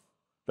God.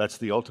 That's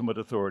the ultimate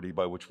authority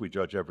by which we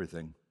judge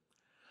everything.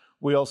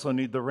 We also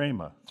need the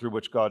Rhema, through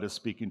which God is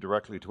speaking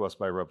directly to us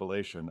by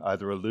revelation,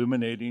 either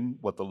illuminating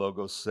what the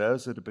Logos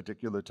says at a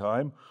particular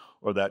time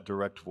or that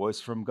direct voice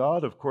from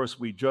God. Of course,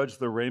 we judge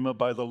the Rhema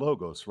by the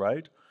Logos,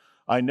 right?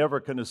 I never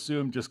can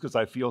assume just because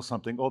I feel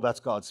something, oh, that's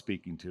God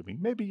speaking to me.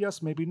 Maybe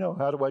yes, maybe no.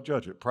 How do I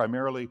judge it?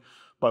 Primarily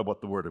by what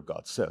the Word of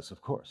God says,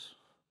 of course.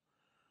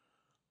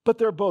 But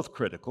they're both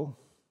critical.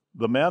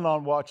 The man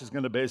on watch is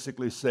going to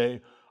basically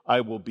say,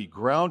 I will be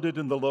grounded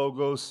in the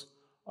Logos.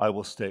 I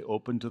will stay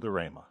open to the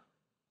Rhema.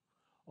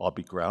 I'll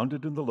be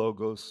grounded in the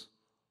Logos.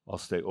 I'll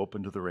stay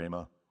open to the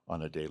Rhema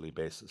on a daily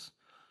basis.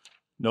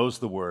 Knows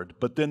the Word,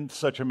 but then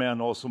such a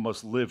man also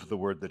must live the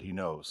Word that he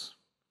knows.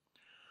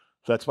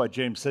 That's why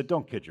James said,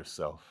 don't kid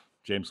yourself.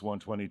 James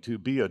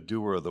 1:22, be a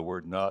doer of the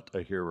Word, not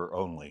a hearer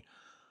only.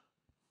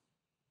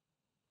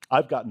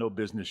 I've got no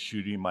business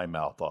shooting my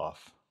mouth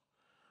off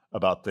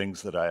about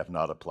things that I have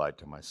not applied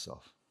to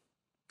myself.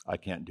 I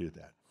can't do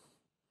that.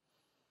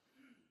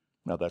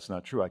 Now, that's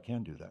not true. I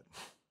can do that.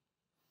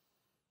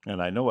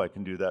 And I know I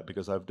can do that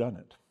because I've done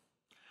it.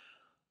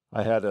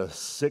 I had a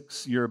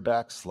 6-year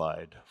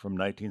backslide from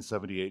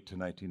 1978 to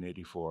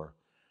 1984.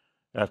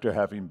 After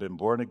having been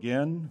born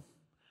again,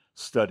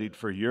 studied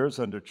for years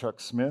under Chuck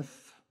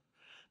Smith,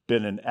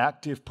 been an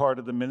active part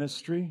of the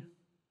ministry,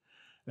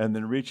 and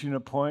then reaching a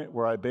point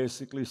where I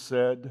basically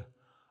said,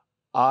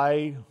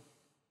 I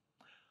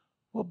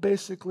will.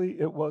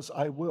 Actually, it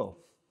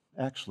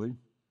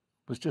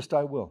was just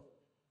I will.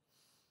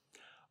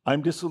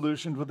 I'm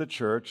disillusioned with the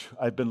church.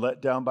 I've been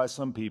let down by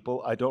some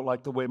people. I don't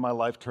like the way my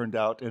life turned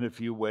out in a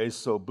few ways,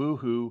 so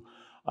boo-hoo.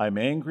 I'm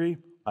angry.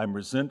 I'm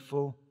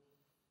resentful,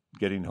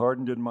 getting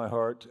hardened in my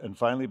heart. And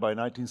finally, by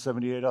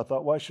 1978, I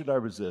thought, why should I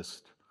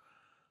resist?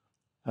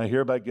 I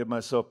hereby give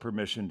myself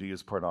permission to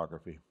use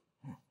pornography.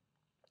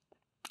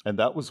 And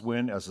that was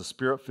when, as a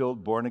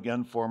spirit-filled,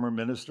 born-again, former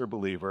minister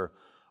believer,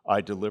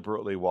 I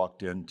deliberately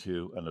walked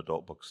into an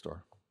adult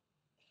bookstore.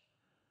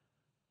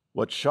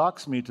 What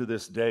shocks me to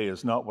this day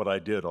is not what I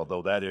did,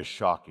 although that is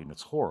shocking.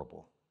 It's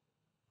horrible.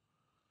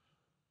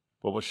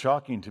 But what's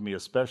shocking to me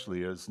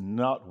especially is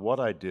not what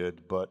I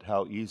did, but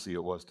how easy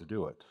it was to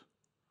do it.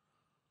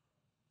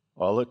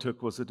 All it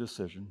took was a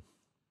decision.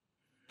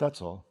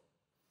 That's all.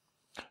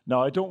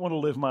 Now, I don't want to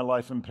live my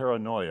life in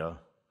paranoia,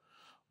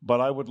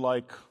 but I would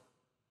like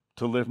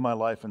to live my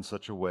life in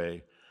such a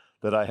way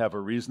that I have a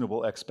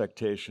reasonable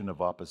expectation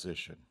of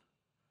opposition.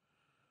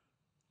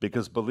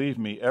 Because believe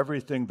me,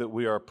 everything that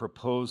we are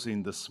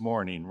proposing this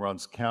morning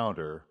runs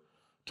counter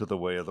to the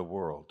way of the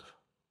world.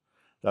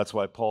 That's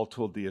why Paul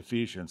told the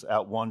Ephesians,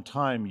 at one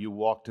time you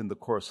walked in the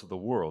course of the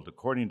world,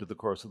 according to the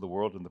course of the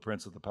world and the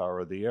prince of the power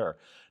of the air.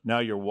 Now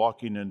you're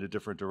walking in a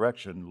different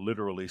direction,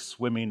 literally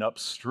swimming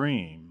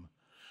upstream.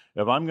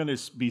 If I'm going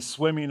to be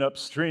swimming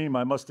upstream,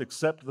 I must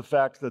accept the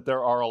fact that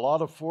there are a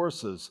lot of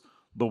forces,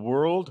 the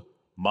world,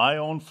 my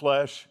own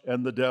flesh,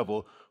 and the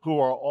devil, who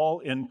are all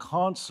in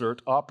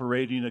concert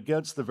operating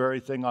against the very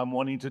thing I'm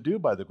wanting to do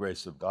by the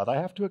grace of God. I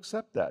have to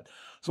accept that.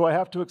 So I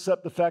have to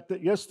accept the fact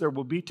that, yes, there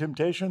will be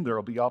temptation, there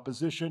will be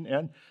opposition,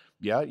 and,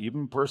 yeah,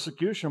 even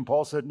persecution.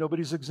 Paul said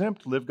nobody's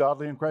exempt. Live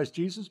godly in Christ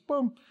Jesus.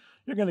 Boom,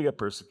 you're going to get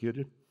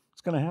persecuted.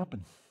 It's going to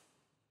happen.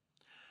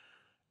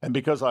 And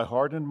because I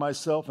hardened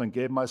myself and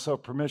gave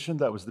myself permission,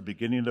 that was the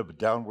beginning of a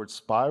downward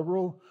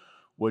spiral,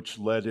 which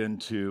led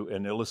into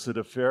an illicit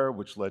affair,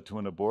 which led to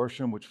an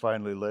abortion, which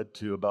finally led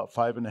to about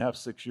 5.5,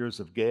 6 years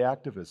of gay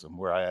activism,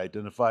 where I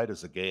identified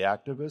as a gay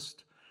activist,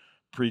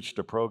 preached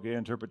a pro-gay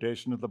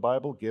interpretation of the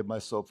Bible, gave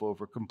myself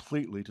over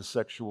completely to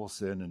sexual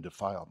sin and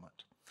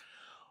defilement.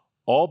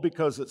 All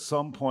because at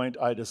some point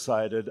I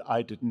decided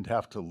I didn't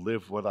have to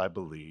live what I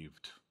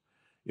believed.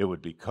 It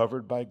would be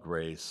covered by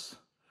grace.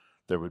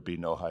 There would be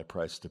no high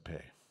price to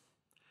pay.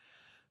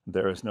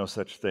 There is no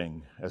such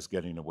thing as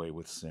getting away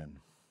with sin.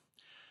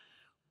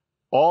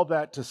 All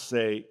that to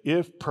say,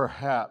 if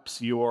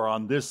perhaps you are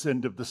on this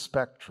end of the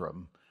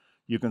spectrum,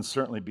 you can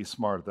certainly be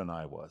smarter than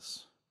I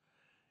was.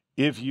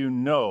 If you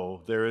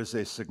know there is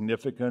a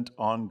significant,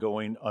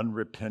 ongoing,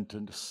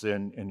 unrepentant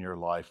sin in your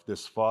life,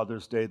 this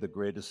Father's Day, the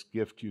greatest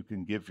gift you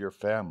can give your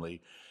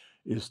family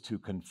is to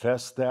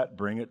confess that,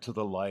 bring it to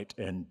the light,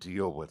 and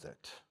deal with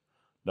it.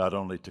 Not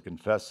only to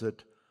confess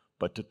it,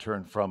 but to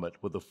turn from it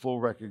with the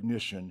full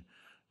recognition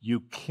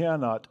you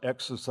cannot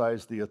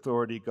exercise the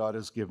authority God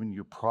has given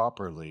you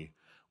properly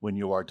when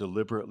you are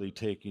deliberately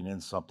taking in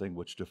something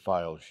which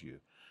defiles you.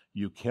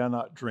 You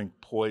cannot drink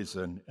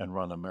poison and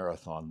run a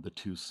marathon. The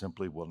two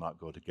simply will not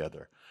go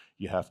together.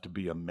 You have to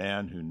be a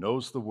man who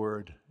knows the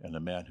word and a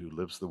man who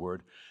lives the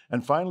word.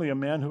 And finally, a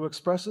man who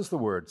expresses the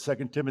word.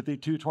 2 Timothy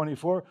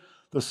 2:24,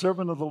 the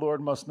servant of the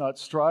Lord must not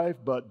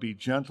strive, but be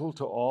gentle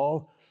to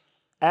all,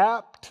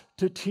 apt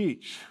to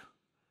teach.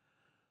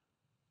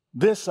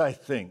 This, I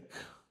think,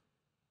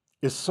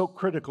 is so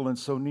critical and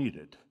so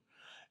needed.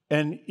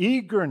 An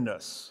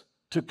eagerness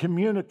to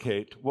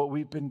communicate what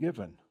we've been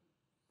given.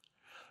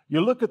 You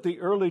look at the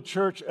early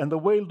church and the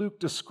way Luke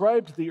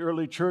described the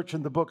early church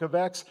in the book of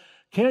Acts,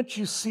 can't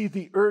you see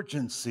the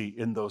urgency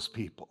in those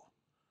people?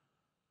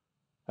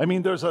 I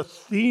mean, there's a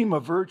theme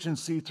of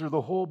urgency through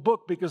the whole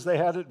book because they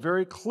had it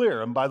very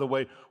clear. And by the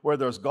way, where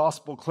there's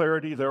gospel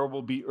clarity, there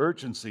will be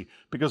urgency.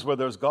 Because where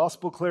there's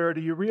gospel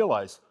clarity, you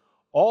realize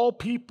all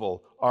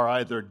people are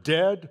either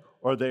dead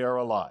or they are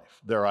alive.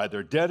 They're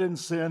either dead in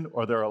sin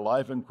or they're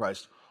alive in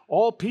Christ.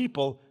 All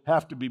people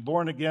have to be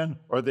born again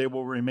or they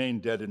will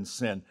remain dead in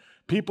sin.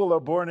 People are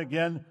born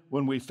again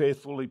when we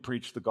faithfully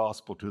preach the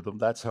gospel to them.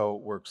 That's how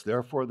it works.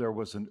 Therefore, there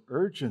was an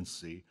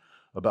urgency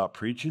about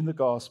preaching the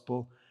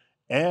gospel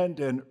and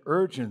an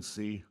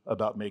urgency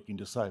about making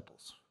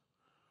disciples.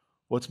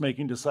 What's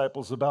making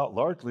disciples about?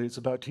 Largely, it's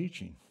about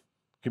teaching,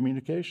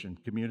 communication,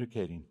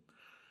 communicating.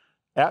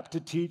 Apt to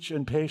teach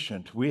and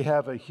patient. We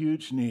have a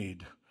huge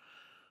need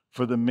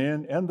for the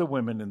men and the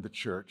women in the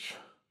church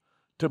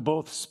to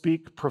both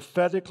speak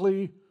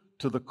prophetically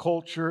to the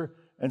culture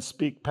and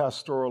speak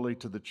pastorally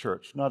to the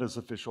church, not as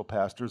official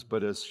pastors,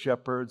 but as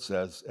shepherds,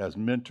 as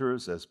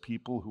mentors, as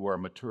people who are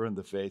mature in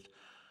the faith.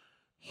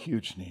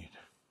 Huge need,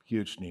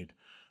 huge need.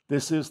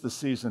 This is the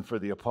season for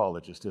the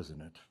apologist,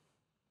 isn't it?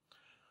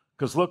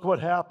 Because look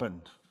what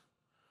happened.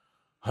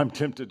 I'm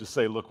tempted to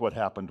say, look what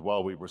happened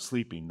while we were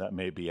sleeping. That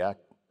may be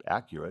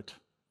accurate.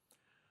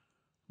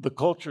 The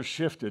culture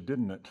shifted,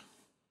 didn't it?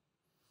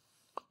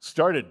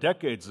 Started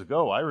decades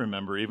ago. I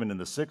remember even in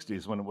the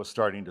 60s when it was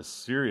starting to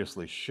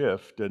seriously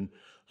shift. And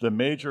the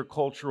major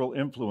cultural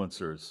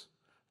influencers,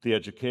 the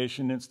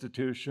education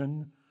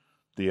institution,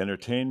 the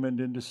entertainment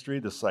industry,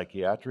 the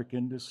psychiatric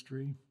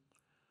industry,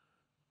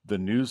 the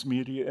news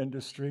media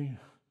industry,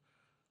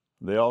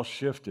 they all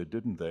shifted,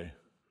 didn't they?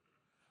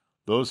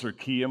 Those are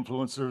key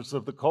influencers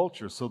of the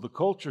culture. So the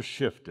culture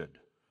shifted.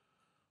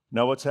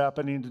 Now what's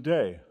happening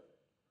today?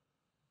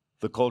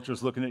 The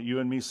culture's looking at you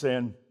and me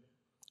saying,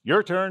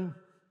 your turn.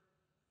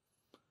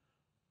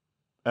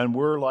 And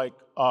we're like,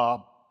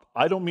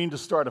 I don't mean to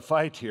start a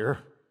fight here,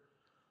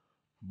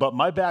 but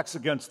my back's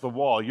against the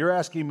wall. You're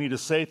asking me to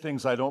say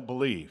things I don't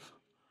believe.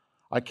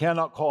 I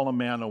cannot call a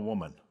man a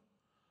woman.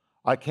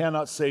 I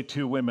cannot say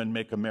two women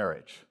make a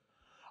marriage.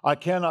 I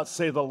cannot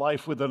say the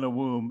life within a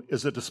womb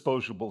is a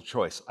disposable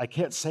choice. I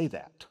can't say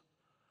that.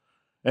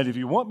 And if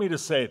you want me to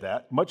say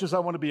that, much as I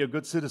want to be a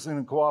good citizen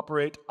and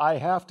cooperate, I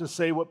have to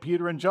say what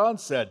Peter and John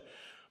said.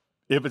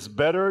 If it's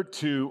better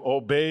to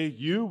obey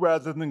you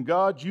rather than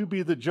God, you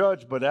be the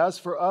judge. But as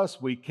for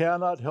us, we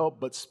cannot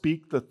help but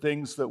speak the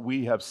things that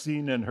we have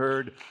seen and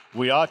heard.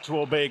 We ought to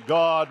obey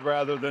God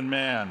rather than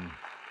man.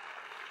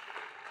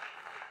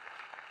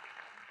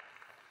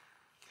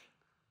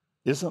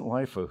 Isn't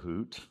life a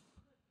hoot?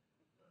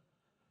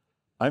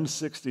 I'm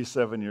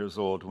 67 years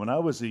old. When I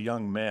was a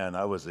young man,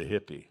 I was a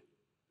hippie.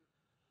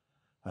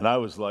 And I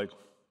was like,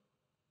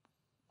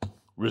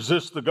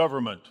 resist the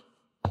government,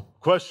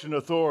 question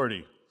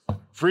authority,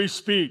 free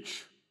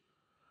speech.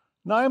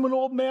 Now I'm an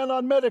old man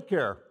on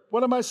Medicare.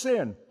 What am I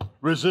saying?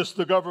 Resist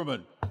the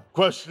government,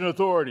 question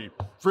authority,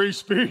 free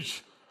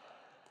speech.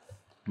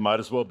 Might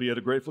as well be at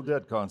a Grateful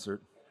Dead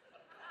concert.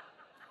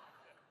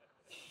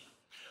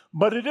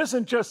 But it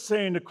isn't just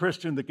saying a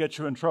Christian that gets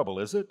you in trouble,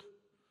 is it?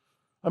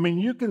 I mean,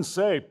 you can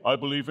say, I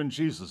believe in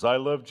Jesus, I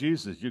love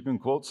Jesus. You can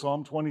quote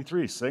Psalm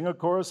 23, sing a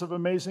chorus of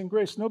Amazing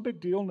Grace. No big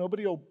deal,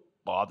 nobody will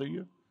bother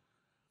you.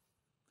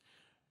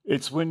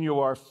 It's when you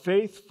are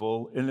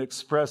faithful in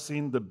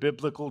expressing the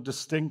biblical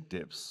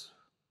distinctives.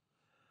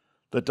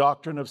 The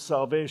doctrine of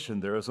salvation,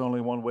 there is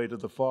only one way to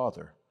the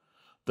Father.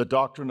 The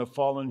doctrine of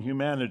fallen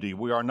humanity,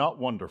 we are not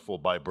wonderful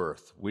by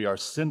birth, we are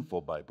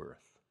sinful by birth.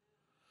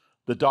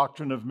 The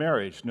doctrine of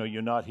marriage, know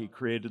you not, he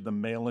created them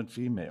male and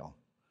female.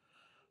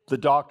 The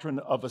doctrine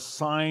of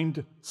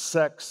assigned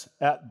sex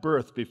at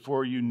birth,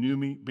 before you knew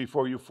me,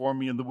 before you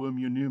formed me in the womb,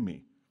 you knew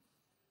me.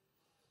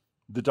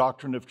 The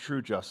doctrine of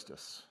true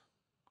justice.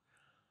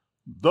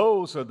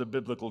 Those are the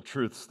biblical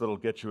truths that'll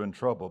get you in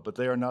trouble, but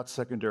they are not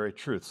secondary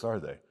truths,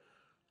 are they?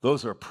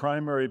 Those are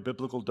primary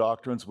biblical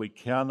doctrines. We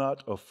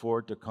cannot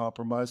afford to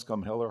compromise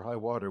come hell or high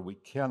water. We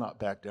cannot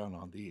back down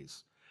on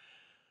these.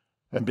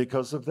 And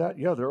because of that,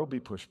 yeah, there will be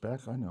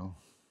pushback. I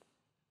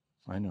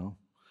know.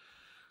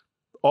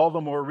 All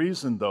the more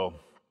reason, though,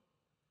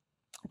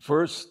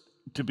 first,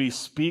 to be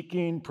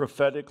speaking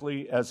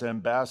prophetically as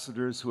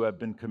ambassadors who have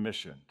been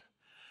commissioned.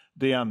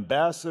 The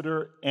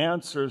ambassador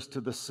answers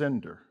to the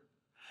sender.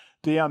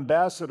 The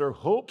ambassador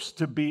hopes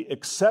to be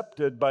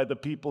accepted by the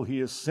people he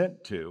is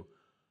sent to,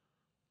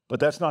 but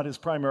that's not his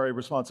primary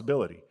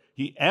responsibility.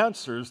 He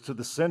answers to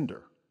the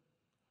sender,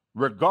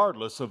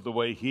 regardless of the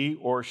way he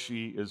or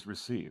she is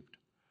received.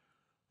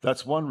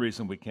 That's one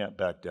reason we can't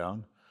back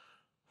down.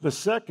 The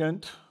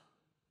second,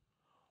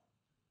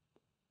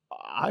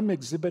 I'm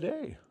Exhibit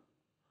A.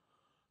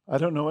 I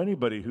don't know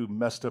anybody who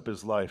messed up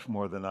his life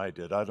more than I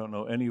did. I don't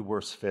know any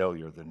worse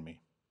failure than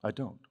me. I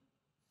don't.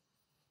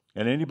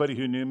 And anybody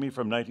who knew me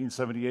from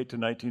 1978 to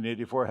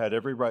 1984 had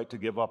every right to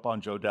give up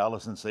on Joe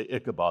Dallas and say,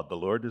 Ichabod, the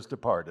Lord is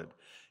departed.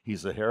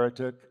 He's a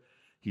heretic.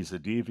 He's a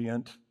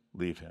deviant.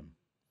 Leave him.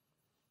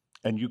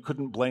 And you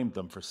couldn't blame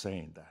them for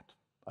saying that.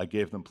 I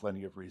gave them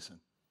plenty of reason.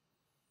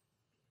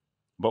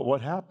 But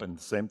what happened?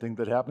 Same thing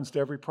that happens to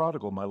every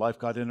prodigal. My life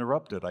got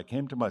interrupted. I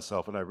came to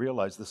myself and I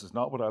realized this is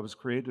not what I was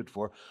created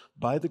for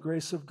by the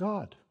grace of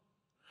God.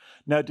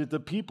 Now, did the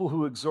people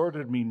who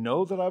exhorted me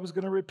know that I was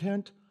going to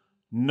repent?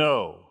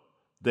 No,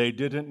 they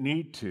didn't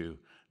need to.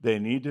 They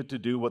needed to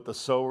do what the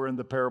sower in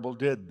the parable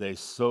did. They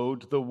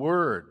sowed the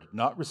word,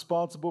 not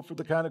responsible for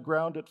the kind of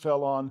ground it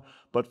fell on,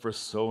 but for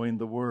sowing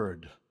the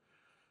word.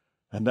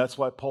 And that's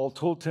why Paul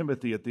told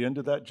Timothy at the end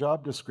of that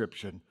job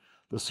description,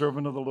 the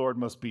servant of the Lord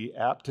must be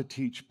apt to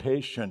teach,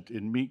 patient,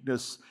 in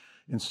meekness,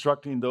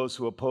 instructing those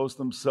who oppose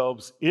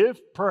themselves, if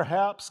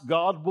perhaps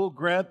God will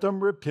grant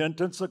them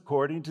repentance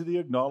according to the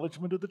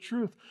acknowledgement of the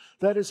truth.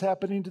 That is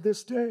happening to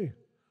this day.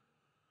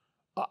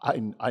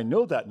 I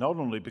know that not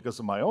only because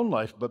of my own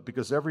life, but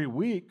because every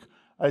week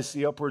I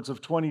see upwards of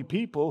 20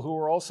 people who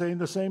are all saying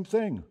the same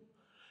thing.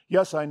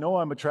 Yes, I know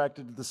I'm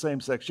attracted to the same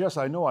sex. Yes,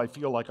 I know I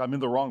feel like I'm in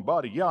the wrong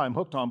body. Yeah, I'm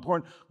hooked on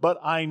porn. But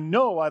I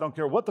know, I don't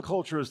care what the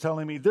culture is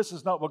telling me, this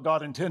is not what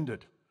God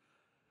intended.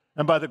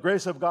 And by the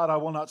grace of God, I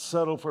will not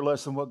settle for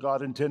less than what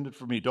God intended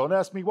for me. Don't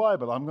ask me why,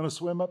 but I'm going to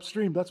swim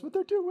upstream. That's what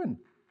they're doing.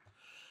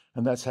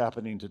 And that's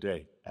happening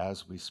today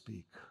as we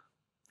speak.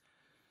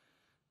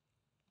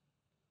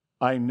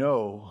 I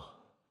know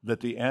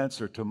that the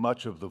answer to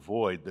much of the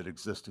void that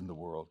exists in the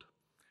world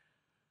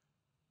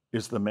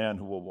is the man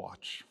who will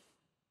watch,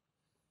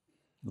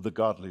 the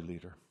godly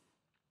leader.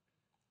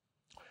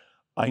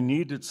 I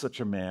needed such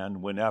a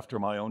man when, after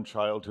my own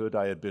childhood,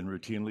 I had been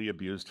routinely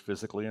abused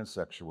physically and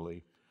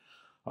sexually.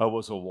 I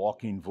was a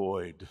walking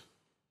void.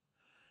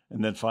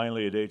 And then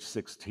finally, at age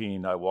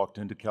 16, I walked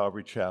into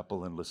Calvary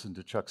Chapel and listened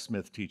to Chuck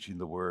Smith teaching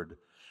the word.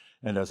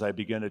 And as I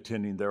began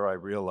attending there, I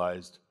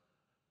realized,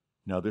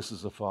 now this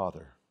is a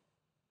father.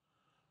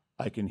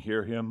 I can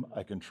hear him,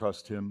 I can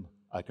trust him,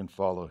 I can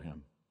follow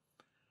him.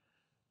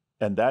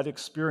 And that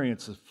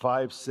experience of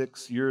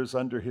 5-6 years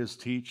under his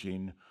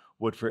teaching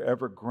would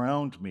forever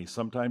ground me,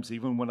 sometimes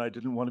even when I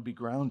didn't want to be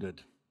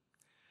grounded.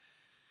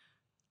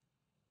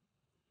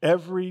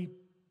 Every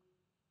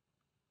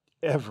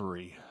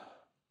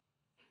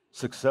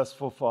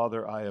successful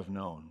father I have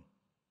known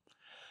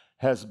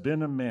has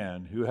been a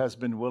man who has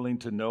been willing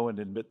to know and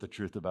admit the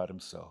truth about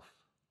himself.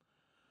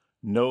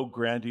 No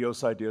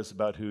grandiose ideas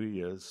about who he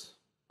is.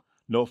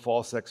 No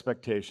false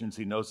expectations.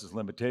 He knows his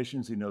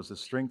limitations. He knows his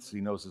strengths. He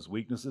knows his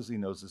weaknesses. He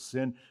knows his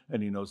sin.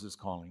 And he knows his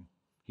calling.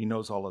 He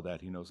knows all of that.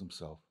 He knows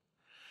himself.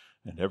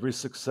 And every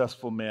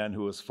successful man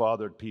who has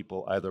fathered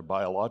people, either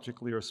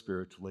biologically or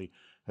spiritually,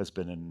 has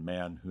been a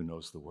man who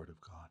knows the Word of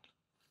God.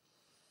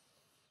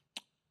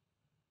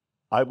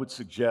 I would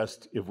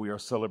suggest, if we are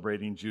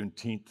celebrating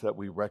Juneteenth, that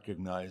we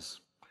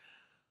recognize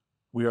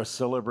we are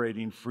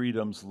celebrating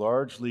freedoms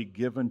largely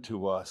given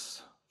to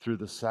us through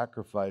the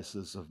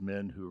sacrifices of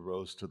men who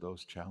rose to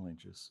those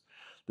challenges.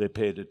 They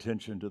paid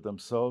attention to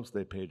themselves.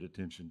 They paid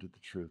attention to the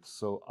truth.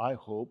 So I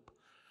hope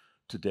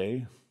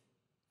today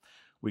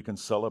we can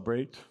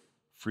celebrate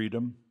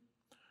freedom,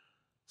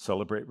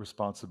 celebrate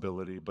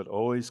responsibility, but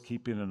always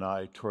keeping an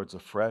eye towards a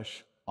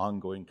fresh,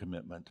 ongoing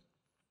commitment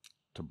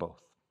to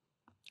both.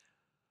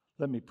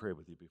 Let me pray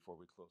with you before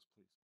we close,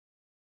 please.